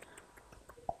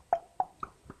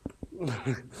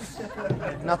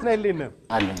ናትና የለኝም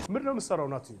አለኝ ምን ነው የምትሰራው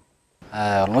ናት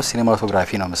ኦልሞስት ሲኔማቶግራፊ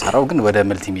ነው የምሰራው ግን ወደ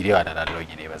መልቲ ሚዲያ አዳላለሁኝ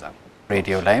እኔ በዛም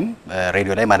ሬዲዮ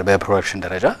ላይ ማለት በፕሮዳክሽን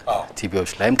ደረጃ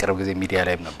ቲቪዎች ላይም ቅርብ ጊዜ ሚዲያ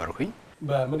ላይም ነበርኩኝ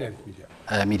በምን አይነት ሚዲያ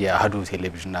ሚዲያ አህዱ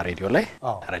ቴሌቪዥን እና ሬዲዮ ላይ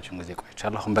ረጅም ጊዜ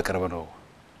ቆይቻለሁ አሁን በቅርብ ነው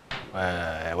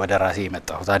ወደ ራሴ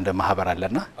የመጣሁት አንድ ማህበር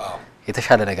አለና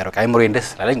የተሻለ ነገር በቃ አይምሮዬን ደስ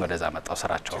ስላለኝ ወደዛ መጣሁ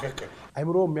ስራቸው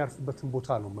አይምሮ የሚያርፍበትን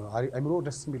ቦታ ነው አይምሮ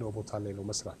ደስ የሚለው ቦታ ላይ ነው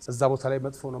መስራት እዛ ቦታ ላይ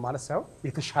መጥፎ ነው ማለት ሳይሆን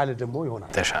የተሻለ ደግሞ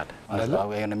ይሆናል የተሻለ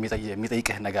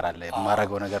የሚጠይቅህ ነገር አለ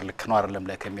የማረገው ነገር ልክ ነው አይደለም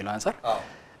ላይ ከሚለው አንፃር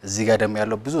እዚህ ጋር ደግሞ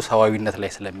ያለው ብዙ ሰዋዊነት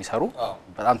ላይ ስለሚሰሩ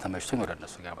በጣም ተመችቶኝ ወደ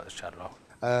እነሱ ጋር መጥቻለሁ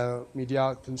ሚዲያ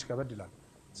ትንሽ ከበድ ይላል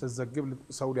ስለዘግብ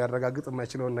ሰው ሊያረጋግጥ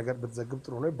የማይችለውን ነገር ብትዘግብ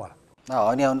ጥሩ ነው ይባላል አዎ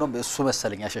እኔ አሁን ደግሞ እሱ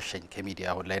መሰለኝ ያሸሸኝ ከሚዲያ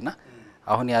አሁን ላይና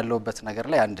አሁን ያለውበት ነገር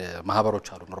ላይ አንድ ማህበሮች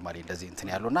አሉ ኖርማሊ እንደዚህ እንትን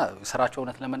ያሉና ስራቸው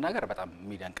እውነት ለመናገር በጣም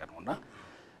ሚዲያን ቀን ነውና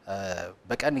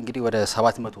በቀን እንግዲህ ወደ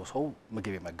 700 ሰው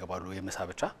ምግብ ይመገባሉ የምሳ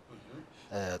ብቻ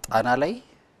ጣና ላይ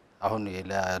አሁን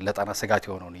ለጣና ስጋት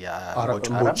የሆነውን የአሮጭ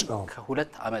አረም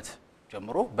ከ2 አመት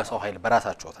ጀምሮ በሰው ኃይል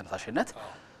በራሳቸው ተነሳሽነት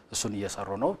እሱን እየሰሩ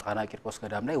ነው ጣና ቂርቆስ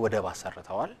ገዳም ላይ ወደብ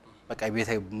አሰርተዋል በቃ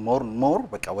ቤቴ ሞር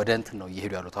በቃ ወደ እንትን ነው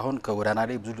እየሄዱ ያሉት አሁን ከጎዳና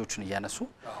ላይ ብዙ ልጆችን እያነሱ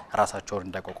ራሳቸውን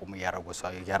እንዳቋቁሙ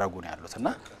ያረጉ ነው ያሉትና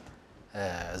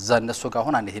እዛ እነሱ ጋር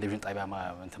አሁን አንድ ቴሌቪዥን ጣቢያ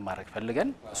እንትን ማድረግ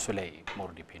ፈልገን እሱ ላይ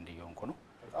ሞር ዲፔንድ እየሆንኩ ነው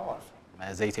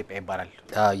ዘኢትዮጵያ ይባላል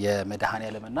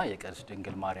የመድኃኔዓለምና የቅድስት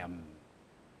ድንግል ማርያም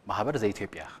ማህበር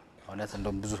ዘኢትዮጵያ እውነት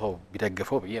እንደም ብዙ ሰው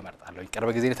ቢደግፈው ብዬ እመርጣለሁ ቅርብ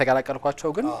ጊዜ የተቀላቀልኳቸው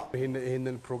ግን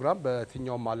ይሄንን ፕሮግራም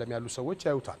በትኛውም ዓለም ያሉ ሰዎች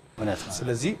ያዩታል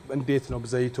ስለዚህ እንዴት ነው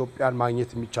ዘኢትዮጵያን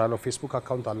ማግኘት የሚቻለው ፌስቡክ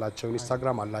አካውንት አላቸው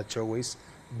ኢንስታግራም አላቸው ወይስ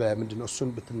በምንድነው እሱን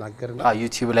ብትናገርና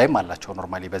ዩቲዩብ ላይም አላቸው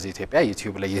ኖርማሊ በዘኢትዮጵያ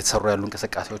ዩቲዩብ ላይ የተሰሩ ያሉ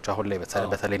እንቅስቃሴዎች አሁን ላይ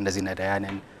በተለይ እንደዚህ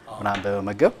ነዳያንን ምናምን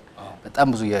በመገብ በጣም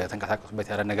ብዙ የተንቀሳቀሱበት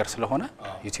ያለ ነገር ስለሆነ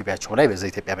ዩቲዩባቸው ላይ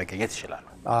በዘኢትዮጵያ መገኘት ይችላል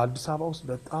አዲስ አበባ ውስጥ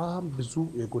በጣም ብዙ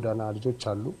የጎዳና ልጆች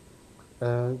አሉ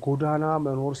ጎዳና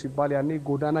መኖር ሲባል ያኔ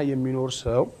ጎዳና የሚኖር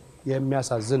ሰው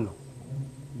የሚያሳዝን ነው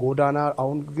ጎዳና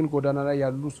አሁን ግን ጎዳና ላይ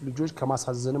ያሉት ልጆች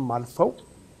ከማሳዘንም አልፈው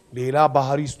ሌላ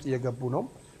ባህሪ ውስጥ እየገቡ ነው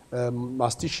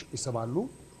ማስቲሽ ይሰባሉ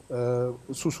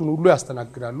ሱሱን ሁሉ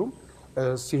ያስተናግዳሉ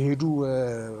ሲሄዱ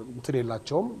እንትን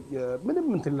የላቸውም ምንም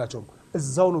እንትን የላቸውም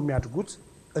እዛው ነው የሚያድጉት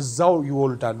እዛው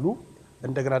ይወልዳሉ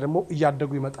እንደገና ደግሞ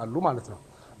እያደጉ ይመጣሉ ማለት ነው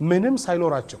ምንም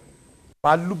ሳይኖራቸው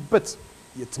ባሉበት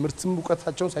የትምህርትም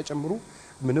ዕውቀታቸውን ሳይጨምሩ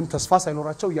ምንም ተስፋ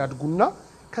ሳይኖራቸው ያድጉና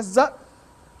ከዛ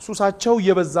ሱሳቸው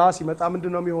የበዛ ሲመጣ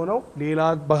ምንድነው የሚሆነው ሌላ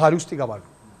ባህሪ ውስጥ ይገባሉ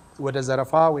ወደ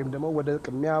ዘረፋ ወይም ደግሞ ወደ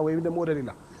ቅሚያ ወይም ደግሞ ወደ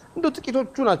ሌላ እንደው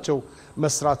ጥቂቶቹ ናቸው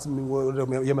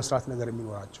የመስራት ነገር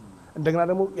የሚኖራቸው እንደገና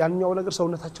ደግሞ ያኛው ነገር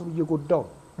ሰውነታቸውን እየጎዳው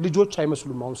ልጆች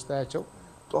አይመስሉም አሁን ስታያቸው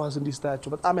ጧስ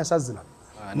እንዲስታያቸው በጣም ያሳዝናል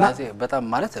እናዚህ በጣም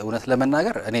ማለት እውነት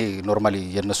ለመናገር እኔ ኖርማሊ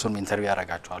የነሱን ኢንተርቪው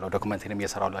ያረጋቸዋለሁ ዶክመንቴንም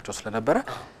እየሰራውላቸው ስለነበረ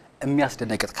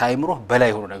የሚያስደነቅጥ ካይምሮ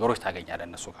በላይ ሆኖ ነገሮች ታገኛለህ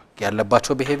እነሱ ጋር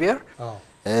ያለባቸው ቢሄቪየር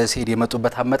ሲሄድ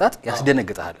የመጡበት አመጣጥ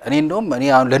ያስደነግጣል እኔ እንደውም እኔ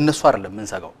አሁን ለነሱ አይደለም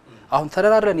ምንሰጋው አሁን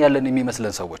ተደራረን ያለን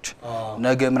የሚመስለን ሰዎች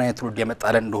ነገ ምን አይነት ትውልድ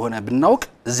የመጣለን እንደሆነ ብናውቅ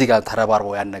እዚህ ጋር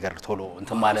ተረባርበው ያን ነገር ቶሎ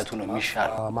እንትን ማለቱ ነው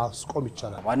የሚሻል ማስቆም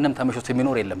ይቻላል ማንንም ተመሽቶ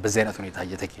የሚኖር የለም በዚህ አይነት ሁኔታ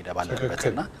እየተከሄደ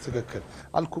ባለበትና ትክክል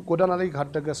አልኩ ጎዳና ላይ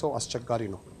ካደገ ሰው አስቸጋሪ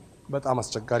ነው በጣም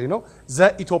አስቸጋሪ ነው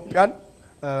ዘኢትዮጵያን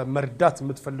መርዳት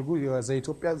የምትፈልጉ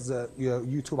ዘኢትዮጵያ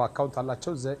የዩቲዩብ አካውንት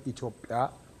አላቸው ዘኢትዮጵያ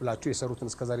ብላችሁ የሰሩትን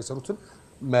እስከዛሬ የሰሩትን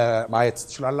ማየት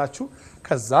ትችላላችሁ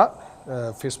ከዛ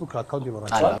ፌስቡክ አካውንት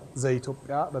ይኖራቸዋል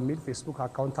ዘኢትዮጵያ በሚል ፌስቡክ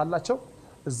አካውንት አላቸው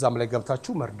እዛም ላይ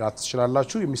ገብታችሁ መርዳት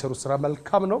ትችላላችሁ የሚሰሩት ስራ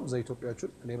መልካም ነው ዘኢትዮጵያችን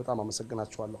እኔ በጣም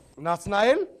አመሰግናችኋለሁ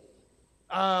ናትናኤል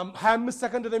 25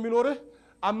 ሰከንድ ነው የሚኖርህ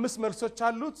 5 መልሶች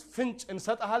አሉት ፍንጭ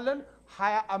እንሰጣለን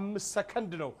 25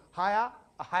 ሰከንድ ነው 20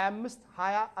 25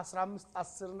 20 15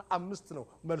 10 እና 5 ነው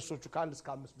መልሶቹ ከ1 እስከ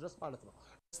 5 ድረስ ማለት ነው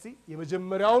እስቲ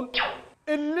የመጀመሪያውን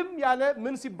እልም ያለ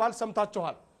ምን ሲባል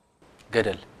ሰምታችኋል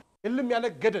ገደል እልም ያለ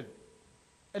ገደል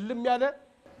እልም ያለ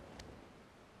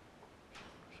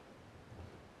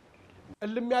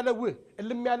ው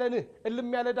እልም ያለ ን እልም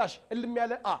ያለ ዳሽ እልም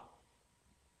ያለ አ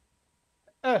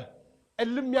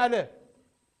እልም ያለ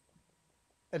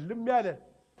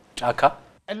ጫካ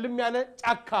እልም ያለ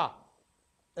ጫካ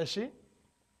እሺ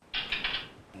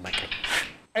በቃ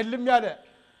እልም ያለ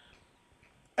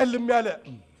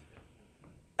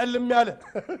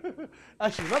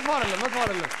እሺ መጥፋለ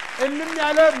እልም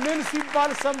ያለ ምን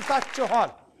ሲባል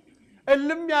ሰምታችኋል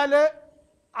እልም ያለ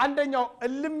አንደኛው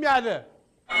እልም ያለ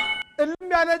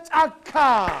ጫካ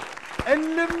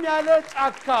እልም ያለ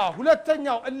ጫካ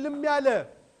ሁለተኛው እልም ያለ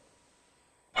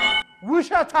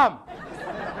ውሸታም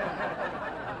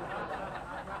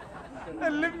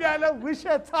እልም ያለ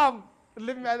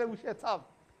ውሸታም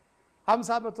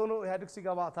 50 ዓመት ሆኖ ኢህአዴግ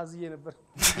ሲገባ ታዝዬ ነበር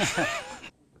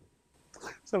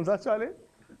ሰምታችኋል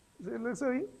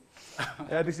ለሰው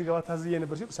ያዲስ ሲገባ ታዝዬ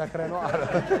ነበር ሲል ሳከራ ነው አረ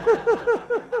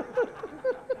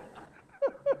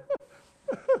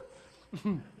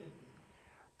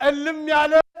እልም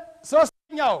ያለ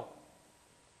ሶስተኛው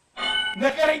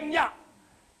ነገረኛ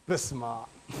በስማ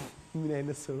ምን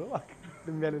አይነት ሰው ነው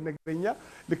እልም ያለ ነገረኛ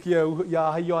ልክ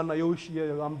የአህያዋና የውሽ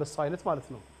የአንበሳው አይነት ማለት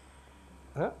ነው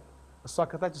እሷ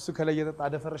ከታች እሱ ከላይ እየጠጣ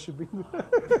አደፈረሽብኝ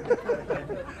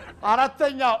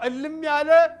አራተኛው እልም ያለ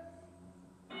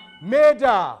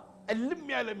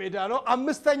ሜዳ ነው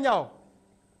አምስተኛው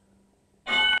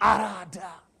አራዳ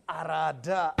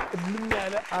እልም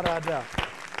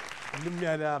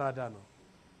ያለ አራዳ ነው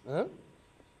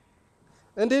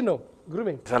እንዴት ነው ግሩሜ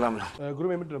ሰላም ነው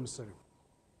ግሩሜ ምንድን ነው የምትሰሪው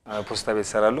ፖስታ ቤት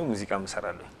እሰራለሁ ሙዚቃም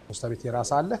እሰራለሁ ፖስታ ቤት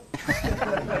የራስህ አለ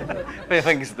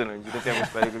የመንግስት ነው እንጂ ኢትዮጵያ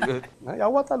ፖስታ ቤት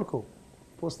ያዋጣል እኮ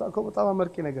ፖስታ እኮ በጣም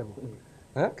አመርቂ ነገር ነው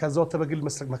ከዛው ተበግል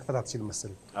መክፈት አትችልም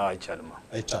መሰለኝ አይቻልም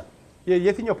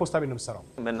የትኛው ፖስታ ቤት ነው የምትሰራው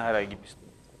መናኸሪያ ግቢ ውስጥ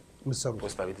ምሰሩ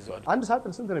ፖስታ ቤት ይዘዋል አንድ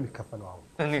ሳጥን ስንት ነው የሚከፈለው አሁን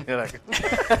እኔ ነራክ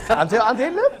አንተ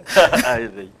የለም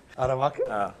አይደል ኧረ እባክህ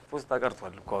ፖስታ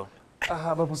ቀርቷል እኮ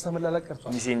በፖስታ መላላክ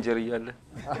ቀርቷል ሜሴንጀር እያለ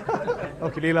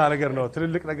ኦኬ ሌላ ነገር ነው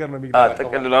ትልልቅ ነገር ነው የሚባለው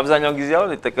ተቀልሎ አብዛኛው ጊዜ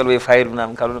አሁን ተቀልሎ የፋይል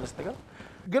ምናምን ካልሆነ በስተቀር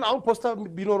ግን አሁን ፖስታ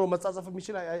ቢኖረው መጻጻፍ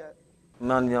የሚችል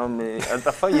ማንኛውም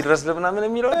አልጠፋ ይድረስ ለምናምን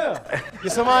የሚለው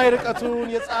የሰማይ ርቀቱን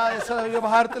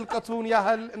የባህር ጥልቀቱን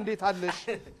ያህል እንዴት አለሽ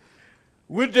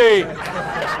ውዴ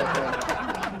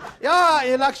ያ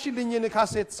የላክሽልኝን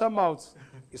ካሴት ሰማሁት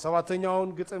የሰባተኛውን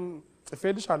ግጥም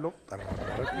ጽፌልሻለሁ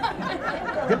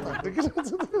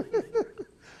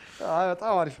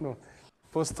በጣም አሪፍ ነው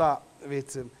ፖስታ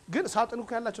ቤት ግን ሳጥን እኮ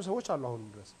ያላቸው ሰዎች አሉ አሁን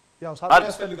ድረስ ያው ሳጥን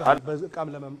ያስፈልጋል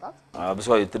በእቃም ለመምጣት ብዙ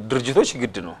ድርጅቶች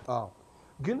ግድ ነው አዎ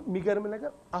ግን የሚገርም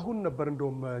ነገር አሁን ነበር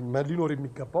እንደውም ሊኖር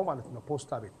የሚገባው ማለት ነው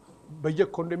ፖስታ ቤት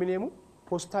በየኮንዶሚኒየሙ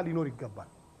ፖስታ ሊኖር ይገባል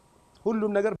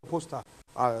ሁሉም ነገር በፖስታ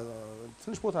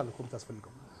ትንሽ ቦታ ነው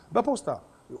የምታስፈልገው በፖስታ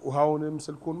ውሃውንም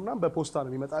ስልኩንና በፖስታ ነው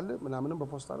የሚመጣል ምናምንም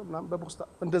በፖስታ ነው ምናምን በፖስታ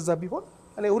እንደዛ ቢሆን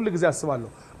እኔ ሁሉ ጊዜ አስባለሁ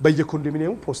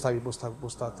በየኮንዶሚኒየሙ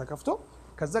ፖስታ ተከፍቶ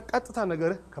ከዛ ቀጥታ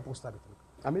ነገር ከፖስታ ቤት ነው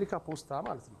አሜሪካ ፖስታ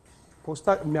ማለት ነው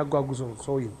ፖስታ የሚያጓጉዘው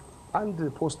ሰውዬው አንድ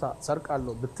ፖስታ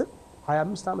ሰርቃለሁ ብትል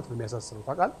 25 ዓመት ነው የሚያሳስረው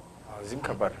ታውቃለህ እዚህም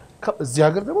ከባድ እዚህ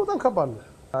ሀገር ደግሞ በጣም ከባድ ነው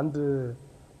አንድ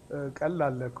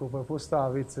ቀላል እኮ በፖስታ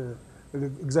ቤት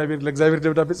ለእግዚአብሔር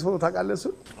ደብዳቤ ጽፎ ታውቃለህ እሱ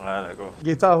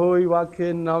ጌታ ሆይ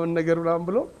እባክህን ምናምን ነገር ምናምን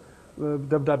ብሎ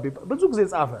ደብዳቤ ብዙ ጊዜ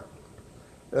ጻፈ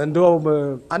እንደውም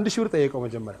 1000 ብር ጠየቀው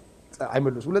መጀመሪያ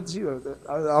አይመልስ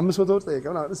 2500 ብር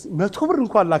ጠየቀው 100 ብር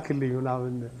እንኳን ላክልኝ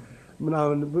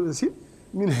ምናምን ሲል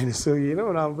ምን አይነት ሰውዬ ነው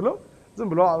ምናምን ብሎ ዝም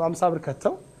ብሎ 50 ብር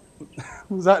ከተው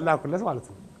ላኩለት ማለት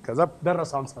ነው ከዛ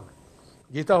ደረሰው 50 ብር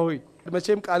ጌታ ሆይ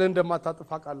መቼም ቃል እንደማታጥፍ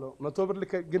አውቃለሁ 100 ብር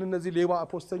ግን እነዚህ ሌባ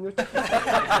ፖስተኞች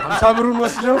 50 ብሩን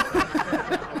ወስደው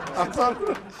 50 ብር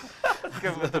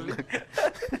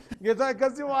ጌታ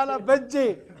ከዚህ በኋላ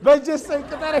በእጄ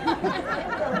ሰይቅጠረኝ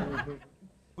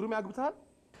ግሩም ያግብታል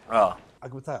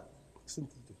አግብታል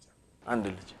ስንት ልጅ አንድ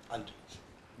ልጅ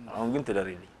አሁን ግን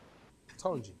ትዳርልኝ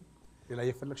ታው እንጂ ሌላ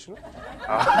እየፈለግሽ ነው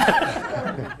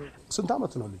ስንት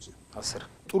አመት ነው ልጅ 10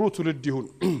 ጥሩ ትውልድ ይሁን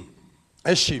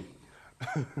እሺ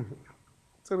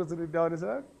ጥሩ ትውልድ አሁን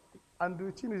ይሰራል አንዱ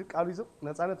እቺን ቃሉ ይዘው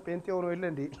ነፃነት ጴንጤ ሆኖ የለ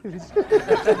እንዴ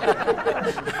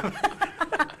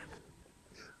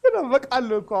እና በቃል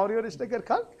እኮ አሁን የሆነች ነገር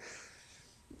ካል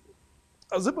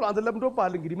ዝም ብሎ አንተ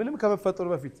ለምዶብሃል እንግዲህ ምንም ከመፈጠሩ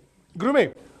በፊት ግሩሜ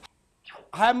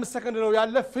 25 ሰከንድ ነው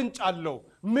ያለ ፍንጭ አለው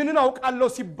ምንን አውቃለሁ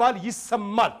ሲባል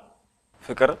ይሰማል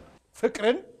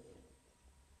ፍቅርን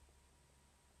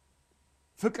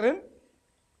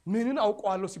ምንን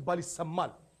አውቀዋለሁ ሲባል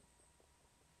ይሰማል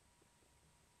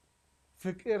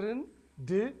ፍቅርን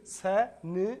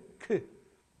ድሰንክ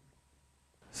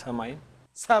ሰማይን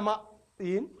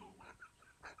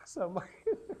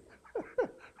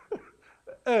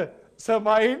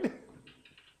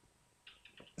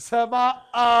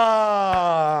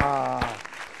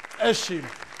እሺ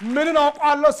ምንን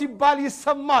አውቀዋለሁ ሲባል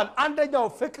ይሰማል አንደኛው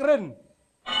ፍቅርን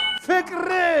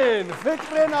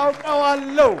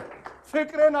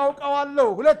አውቀዋለሁ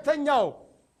ሁለተኛው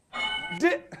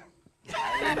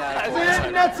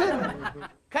ድህነትን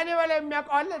ከኔ በላይ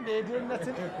የሚያውቀው አለ እንዴ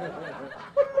ድህነትን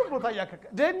ሁሉም ቦታ ያከከ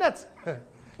ድህነት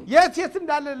የት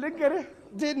እንዳለ ልንገርህ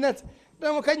ድህነት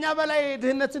ደግሞ ከኛ በላይ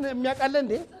ድህነትን የሚያውቃለ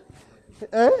እንዴ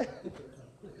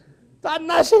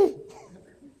ታናሽ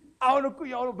አሁን እኮ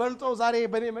ያው በልጦ ዛሬ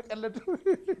በኔ መቀለድ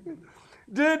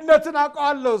ድህነትን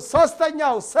አውቀዋለሁ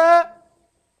ሶስተኛው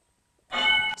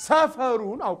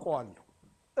ሰፈሩን አውቀዋለሁ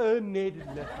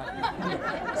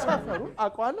ሰፈሩን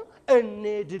አውቀዋለሁ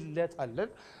እንሄድለታለን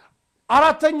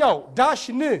አራተኛው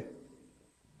ዳሽን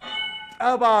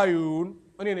ጠባዩን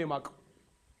እኔ ነው የማውቀው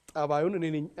ጠባዩን እኔ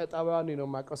ነኝ ጠባዩን ነው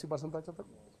ማቀው ሲባል ሰምታችሁ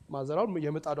ማዘራውን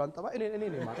የምጣዷን ጠባይ እኔ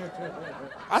ነኝ ማቀው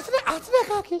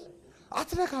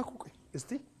አትነካኩ ቆይ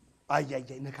እስቲ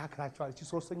አያያይ ነካክራቸው አለች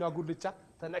ሶስተኛው ጉልቻ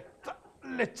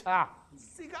ተነክታለች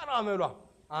እዚህ ጋር አመሏ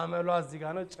እዚህ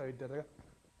ጋር ነው ጫው ይደረጋል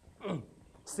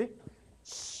እስቲ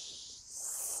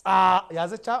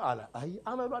ያዘቻ አለ አይ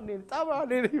አመሏ እኔ ጠባዩ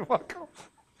እኔ ነኝ ማቀው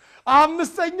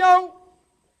አምስተኛው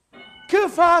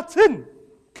ክፋትን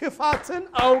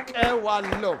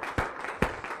አውቀዋለሁ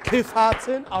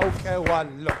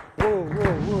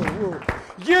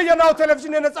ይህ የናሁ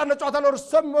ቴሌቪዥን የነፃነት ጨዋታ ነው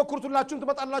እርሶም ይሞክሩት ሁላችሁም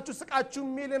ትመጣላችሁ ስቃችሁ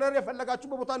ሚሊዮነር የፈለጋችሁ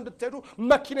በቦታ እንድትሄዱ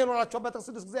መኪና ይኖራችሁ በተክ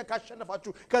 6 ጊዜ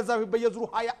ካሸነፋችሁ ከዛ በየዙሩ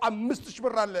 25000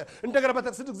 ብር አለ እንደገና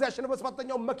በተክ 6 ጊዜ ያሸነፈ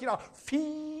ሰባተኛው መኪና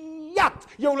ፊያት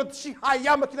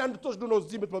የ2020 መኪና እንድትወስዱ ነው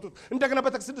እዚህ የምትመጡት እንደገና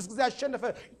በተክ 6 ጊዜ ያሸነፈ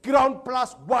ግራውንድ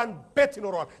ፕላስ 1 ቤት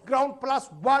ይኖራል ግራውንድ ፕላስ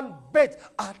 1 ቤት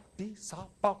አዲስ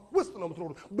አበባ ውስጥ ነው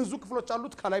የምትኖሩት ብዙ ክፍሎች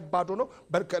አሉት ከላይ ባዶ ነው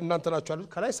እናንተ ናችሁ ያሉት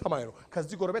ከላይ ሰማይ ነው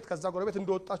ከዚህ ጎረቤት ከዛ ጎረቤት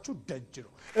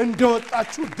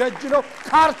እንደወጣችሁ ደጅ ነው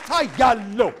ካርታ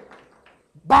ያለው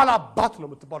ባላባት ነው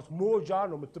የምትባሉት ሞጃ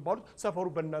ነው የምትባሉት ሰፈሩ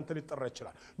በእናንተ ሊጠራ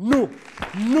ይችላል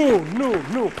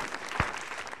ኑ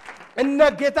እነ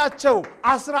ጌታቸው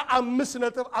 15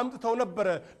 ነጥብ አምጥተው ነበር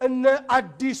እነ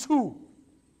አዲሱ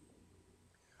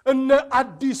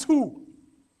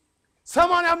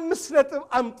 85 ነጥብ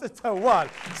አምጥተዋል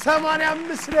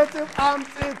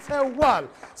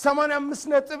 85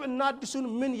 ነጥብ እና አዲሱን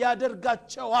ምን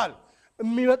ያደርጋቸዋል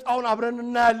የሚመጣውን አብረን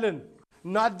እናያለን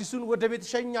እና አዲሱን ወደ ቤት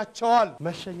ሸኛቸዋል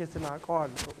መሸኘትን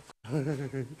አቀዋል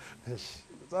እሺ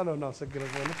ጻለውና ሰግረው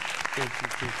ነው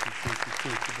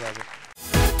ብራዘር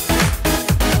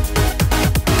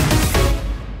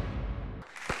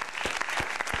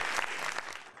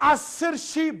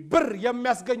 10,000 ብር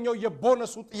የሚያስገኘው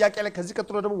የቦነሱ ጥያቄ ላይ ከዚህ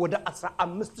ቀጥሎ ደግሞ ወደ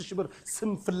 15,000 ብር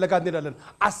ስም ፍለጋ እንሄዳለን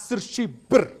 10,000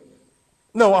 ብር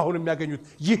ነው አሁን የሚያገኙት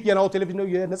ይህ የናሁ ቴሌቪዥን ነው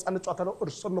የነፃነት ጨዋታ ነው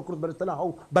እርሶም ይሞክሩት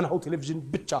በናሁ ቴሌቪዥን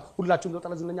ብቻ ሁላችሁም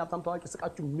ዘጠና ዝነኛ ሀብታም ታዋቂ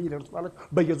ስቃችሁ ሚሊዮነር ትሆናላችሁ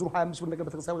በየዙሩ 25 ብር ነገር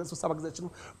በተከሳይ ስብሰባ ጊዜያችን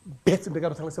ቤት እንደገና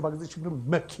በተከሳይ ጊዜያችን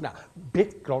መኪና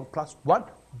ቤት ግራውንድ ፕላስ 1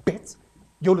 ቤት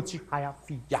የ2020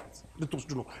 ፊያት ልትወስዱ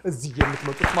ነው እዚህ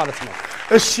የምትመጡት ማለት ነው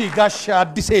እሺ ጋሽ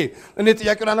አዲሴ እኔ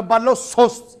ጥያቄውን አነባለሁ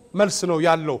 3 መልስ ነው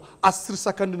ያለው 10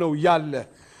 ሰከንድ ነው ያለ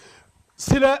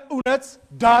ስለ እውነት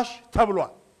ዳሽ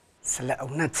ተብሏል ስለ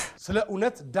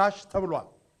እውነት ዳሽ ተብሏል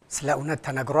ስለ እውነት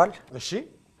ተነግሯል እሺ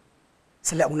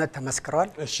ስለ እውነት ተመስክሯል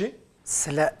እሺ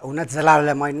ስለ እውነት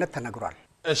ዘላለማዊነት ተነግሯል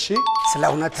እሺ ስለ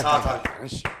እውነት ተነግሯል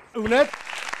እሺ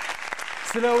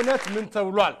ስለ እውነት ምን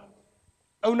ተብሏል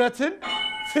እውነትን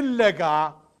ፍለጋ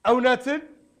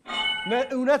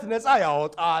እውነት ነፃ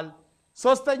ያወጣል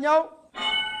ሶስተኛው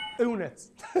እውነት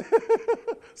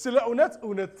ስለ እውነት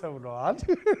ተብሏል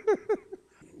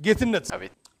ጌትነት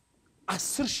አቤት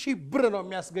 10,000 ብር ነው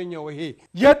የሚያስገኘው ይሄ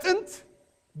የጥንት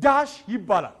ዳሽ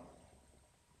ይባላል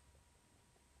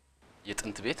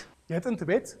የጥንት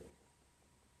ቤት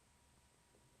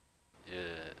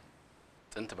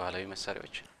የጥንት ባህላዊ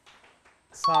መሳሪያዎች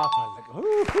ሰዓት አለቀ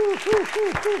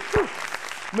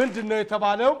ምንድነው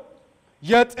የተባለው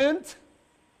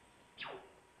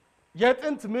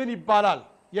የጥንት ምን ይባላል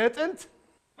የጥንት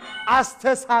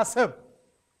አስተሳሰብ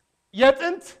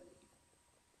የጥንት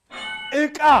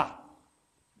ዕቃ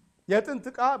የጥንት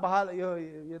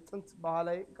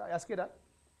ባህላዊ ዕቃ ያስኬዳል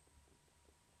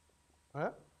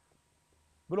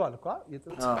ብሏል እኮ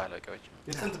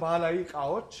የጥንት ባህላዊ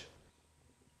ዕቃዎች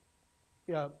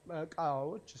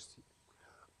እስቲ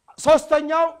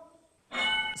ሶስተኛው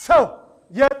ሰው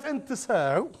የጥንት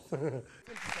ሰው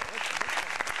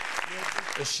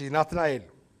እሺ ናትናኤል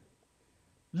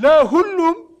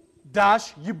ለሁሉም ዳሽ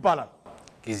ይባላል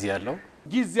ጊዜ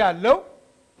ያለው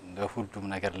ለሁሉም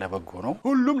ነገር ለበጎ ነው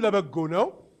ሁሉም ለበጎ ነው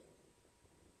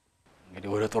እንግዲህ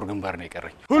ወደ ጦር ግንባር ነው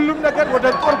የቀረኝ ሁሉም ነገር ወደ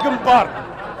ጦር ግንባር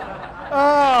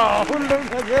ሁሉም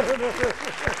ነገር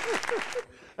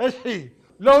እሺ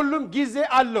ለሁሉም ጊዜ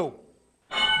አለው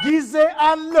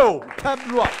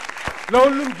ተብሏል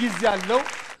ለሁሉም ጊዜ አለው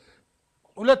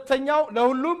ሁለተኛው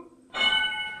ለሁሉም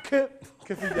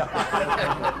ክፍያ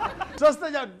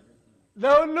ሶስተኛው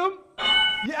ለሁሉም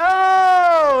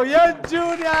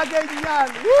የእጁን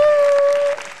ያገኛል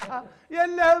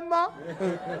የለህማ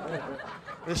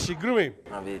እሺ ግሩሜ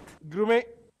አቤት ግሩሜ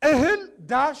እህል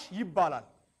ዳሽ ይባላል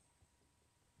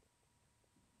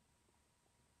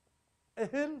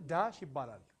እህል ዳሽ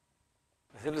ይባላል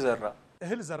እህል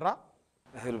ዘራ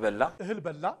እህል በላ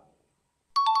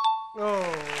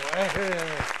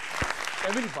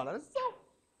ምን ይባላል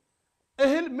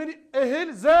እህል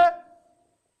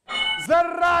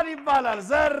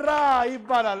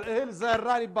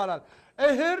ዘራን ይባላል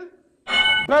እህል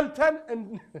በልተን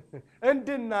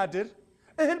እንድናድር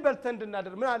እህል በልተን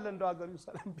እንድናድር ምን አለ እንደው ሀገሩ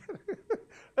ሰላም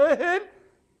እህል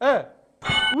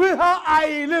ውሃ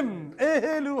አይልም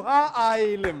እህል ውሃ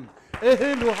አይልም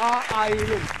እህል ውሃ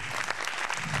አይልም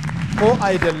ኦ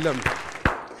አይደለም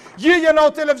ይህ የናሁ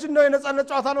ቴሌቪዥን ነው የነፃነት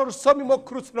ጨዋታ ነው እርሶም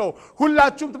ይሞክሩት ነው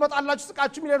ሁላችሁም ትመጣላችሁ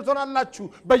ስቃችሁ ሚሊዮን ትሆናላችሁ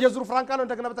በየዙሩ ፍራንካ ነው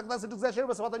እንደገና በተከታታይ 6 ጊዜ አሸናፊ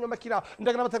በሰባተኛው መኪና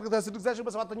እንደገና በተከታታይ 6 ጊዜ አሸናፊ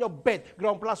በሰባተኛው ቤት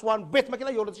ግራውንድ ፕላስ 1 ቤት መኪና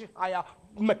የ2020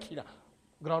 መኪና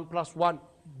ግራውንድ ፕላስ 1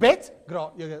 ቤት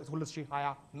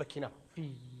የ2020 መኪና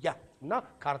ፊያት እና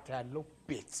ካርታ ያለው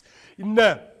ቤት እነ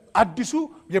አዲሱ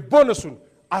የቦነሱን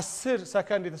 10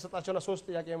 ሰከንድ የተሰጣቸውና 3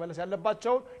 ጥያቄ መመለስ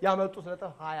ያለባቸው ያመጡት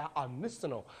ነጥብ 25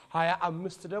 ነው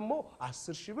 25 ደግሞ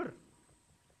 10,000 ብር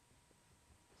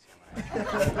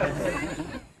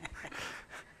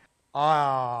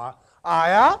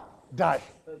አያ ዳይ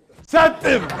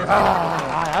ሰጥም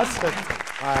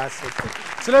አያሰጥም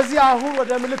ስለዚህ አሁን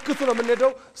ወደ ምልክቱ ነው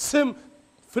የምንሄደው ስም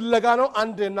ፍለጋ ነው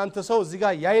አንድ እናንተ ሰው እዚህ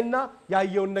ጋር ያይና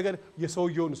ያየውን ነገር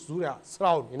የሰውየውን ዙሪያ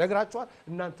ስራውን ይነግራችኋል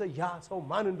እናንተ ያ ሰው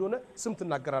ማን እንደሆነ ስም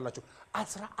ትናገራላችሁ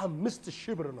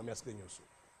 15,000 ብር ነው የሚያስገኘው እሱ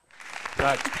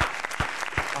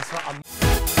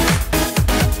 15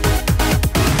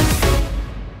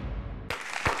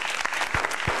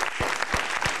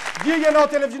 ይህ የናሁ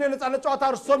ቴሌቪዥን የነፃነት ጨዋታ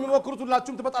እርሶም ይሞክሩት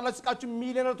ሁላችሁም ትመጣላችሁ ስቃችሁ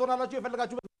ሚሊዮነር ትሆናላችሁ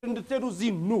የፈለጋችሁ እንድትሄዱ እዚህ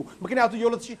ኑ ምክንያቱም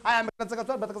የ2020 መከራ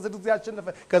ተዘጋጅቷል በተከሰተ ጊዜ ያሸነፈ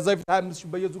ከዛ በፊት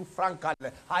 25,000 በየዙሩ ፍራንክ አለ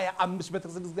 25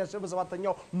 በተከሰተ ጊዜ ያሸነፈ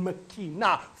በሰባተኛው መኪና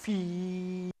ፊያት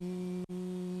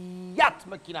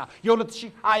መኪና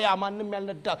የ2020 ማንንም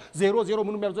ያልነዳ 00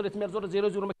 ምንም ያልዞረ የትም ያልዞረ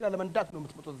 00 መኪና ለመንዳት ነው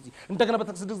የምትመጡት እዚህ እንደገና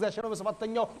በተከሰተ ጊዜ ያሸነፈ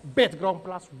በሰባተኛው ቤት ግራውንድ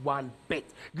ፕላስ 1 ቤት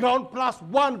ግራውንድ ፕላስ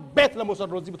 1 ቤት ለመውሰድ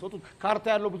ነው እዚህ ብትወጡት ካርታ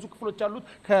ያለው ብዙ ክፍሎች አሉት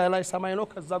ከላይ ሰማይ ነው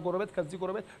ከዛ ጎረቤት ከዚህ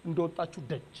ጎረቤት እንደወጣችሁ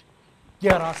ደጅ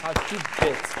የራሳችሁ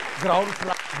ቤት ግራውንድ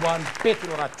ፕላስ 1 ቤት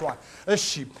ይኖራችኋል እሺ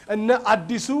እነ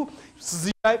አዲሱ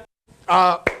እዚህ ላይ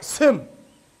ስም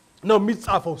ነው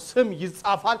የሚጻፈው ስም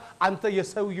ይጻፋል አንተ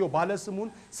የሰውየው ባለ ስሙን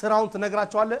ስራውን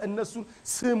ትነግራቸዋለህ እነሱ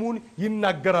ስሙን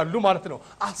ይናገራሉ ማለት ነው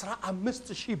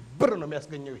 15,000 ብር ነው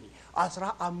የሚያስገኘው ይሄ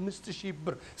 15,000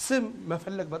 ብር ስም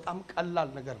መፈለግ በጣም ቀላል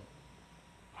ነገር ነው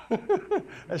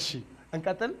እሺ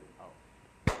እንቀጥል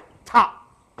ታ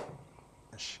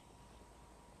እሺ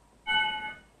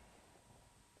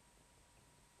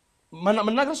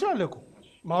መናገር ይችላል እኮ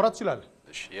ማውራት ይችላል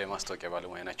እሺ የማስታወቂያ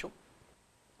ባለሙያ ናቸው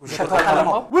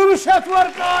ውብሸት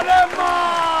ወርቅ አለማው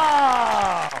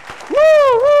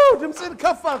ድምፅን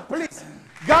ከፍ አድርግ ፕሊዝ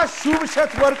ጋሽ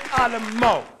ውብሸት ወርቅ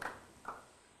አለማው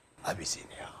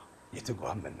አቢሲኒያ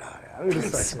የትጓም መናኸሪያ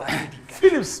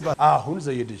ፊሊፕስ አሁን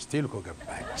ዘይድጅ ቴልኮ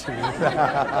ገባች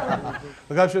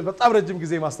ጋሽ በጣም ረጅም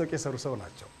ጊዜ ማስታወቂያ የሰሩ ሰው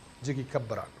ናቸው እጅግ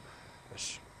ይከበራሉ እሺ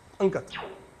እንቀጥል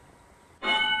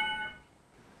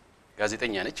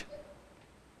ጋዜጠኛ ነች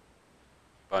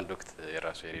በአንድ ወቅት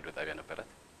የራሱ የሬዲዮ ጣቢያ ነበራት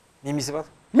ሚሚስባቱ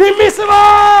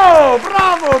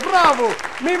ብራቮ ብራቮ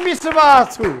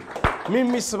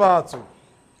ሚሚስባቱ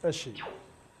እሺ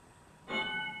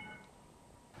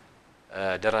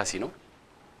ደራሲ ነው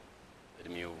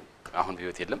እድሜው አሁን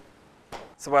በህይወት የለም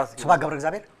ስባት ገብረ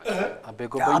እግዚአብሔር አቤ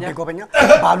ጎበኛ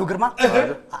ባሉ ግርማ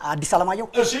አዲስ አለማየሁ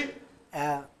እሺ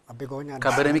አቤ ጎበኛ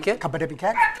ከበደ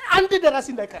ሚካኤል አንድ ደራሲ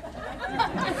እንዳይቀር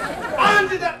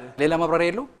አንድ ሌላ ማብራሪያ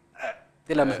የለው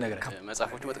ሌላ ምን ነገር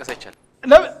መጽሐፎቹ መጥቀስ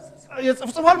አይቻልም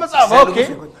የጽፏል መጽሐፍ ኦኬ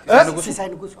ሲሳይ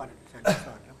ንጉስ አለ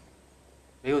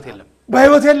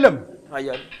በህይወት የለም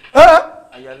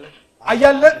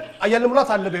አያለ ሙላት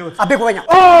አለ በህይወት አቤ ጎበኛ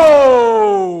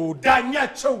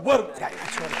ዳኛቸው ወርቁ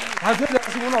አንተ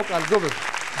ደራሲ ሆኖ አውቃል ጎበዝ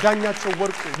ዳኛቸው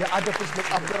ወርቁ የአደፍስ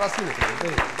መጽሐፍ ደራሲ ነው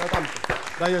በጣም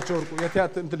ዳኛቸው ወርቁ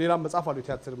የቲያትር እንትን ሌላ መጽሐፍ አለው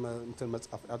የቲያትር እንትን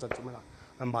መጽሐፍ ያጫጭ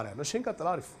መማሪያ ነው እሺ እንቀጥል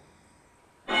አሪፍ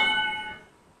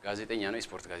ጋዜጠኛ ነው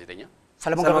የስፖርት ጋዜጠኛ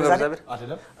ሰለሞን ገብረ እግዚአብሔር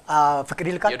አይደለም ፍቅር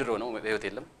ይልቃል የድሮ ነው በህይወት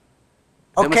የለም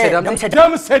ኦኬ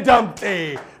ደምሴ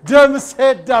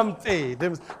ዳምጤ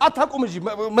አታቁም እንጂ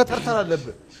መተርተር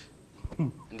አለብህ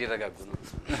እንዲረጋጉ ነው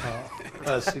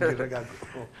እሺ እንዲረጋጉ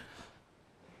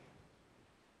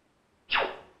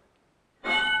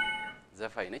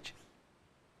ዘፋኝ ነች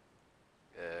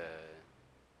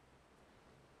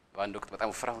በአንድ ወቅት በጣም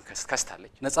ወፍራም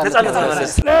ከስታለች ነፃነት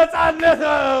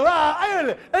አይደለ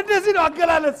እንደዚህ ነው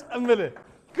አገላለጽ እምልህ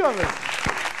ጎበዝ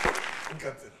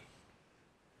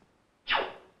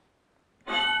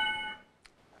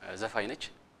ዘፋኝ ነች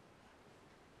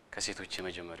ከሴቶች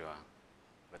የመጀመሪያዋ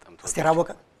በጣም ተወዳጅ አስቴር አወቀ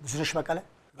ብዙነሽ በቀለ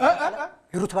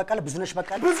ሂሩት በቀለ ብዙነሽ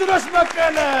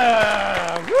በቀለ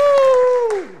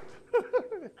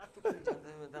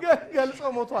ገልጾ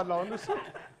ሞቷል አሁን እሱ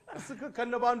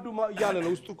ከነ ባንዱ እያለ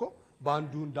ነው ውስጡ እኮ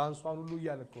ባንዱን ዳንሷን ሁሉ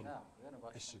እያለ እኮ ነው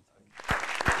እሺ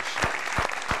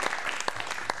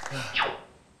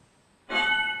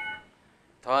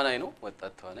ተዋናይ ነው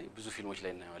ወጣት ተዋናይ ብዙ ፊልሞች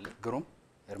ላይ እናየዋለን ግሩም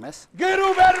ኤርሚያስ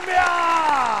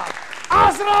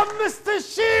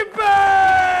 15,000 ብር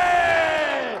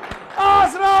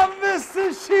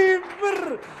 15,000 ብር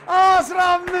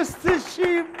 15,000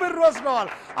 ብር ወስደዋል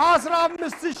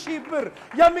 15,000 ብር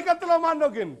የሚቀጥለው ማን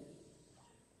ነው ግን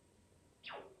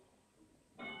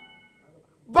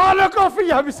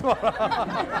ባለኮፍያ ቢስማ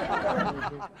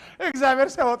እግዚአብሔር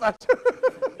ሲያወጣችሁ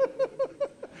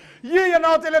ይህ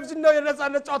የናሁ ቴሌቪዥን ነው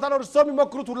የነፃነት ጨዋታ ነው እርሶም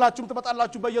ይሞክሩት ሁላችሁም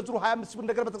ትመጣላችሁ በየዙሩ 25 ብር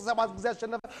እንደገና በተከሳባት ጊዜ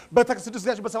አሸነፈ በተከስድስ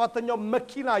ጊዜ በሰባተኛው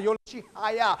መኪና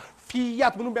የ2020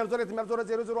 ፊያት ምንም ያልዞረ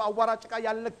 00 አዋራጭ ቃ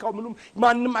ያልነካው ምንም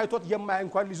ማንም አይቶት የማይ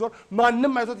እንኳን ሊዞር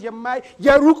ማንም አይቶት የማይ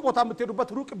የሩቅ ቦታ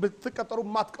የምትሄዱበት ሩቅ ብትቀጠሩ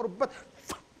ማትቀሩበት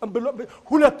ብሎ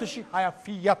 2020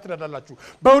 ፊያት ትነዳላችሁ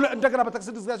እንደገና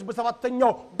በተከስድስ ጊዜ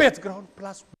በሰባተኛው ቤት ግራውንድ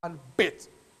ፕላስ 1 ቤት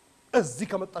እዚህ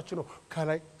ከመጣችሁ ነው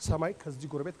ከላይ ሰማይ ከዚህ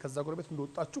ጎረቤት ከዛ ጎረቤት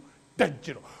እንደወጣችሁ ደጅ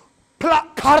ነው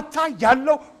ካርታ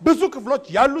ያለው ብዙ ክፍሎች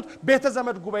ያሉት ቤተ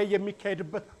ዘመድ ጉባኤ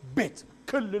የሚካሄድበት ቤት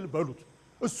ክልል በሉት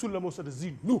እሱን ለመውሰድ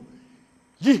እዚህ ኑ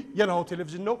ይህ የናሁ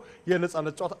ቴሌቪዥን ነው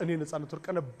የነፃነት ጨዋታ እኔ ነፃነት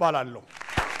ወርቅነህ እባላለሁ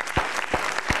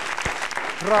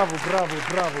ብራቮ ብራቮ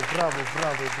ብራቮ ብራቮ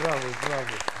ብራቮ ብራቮ ብራቮ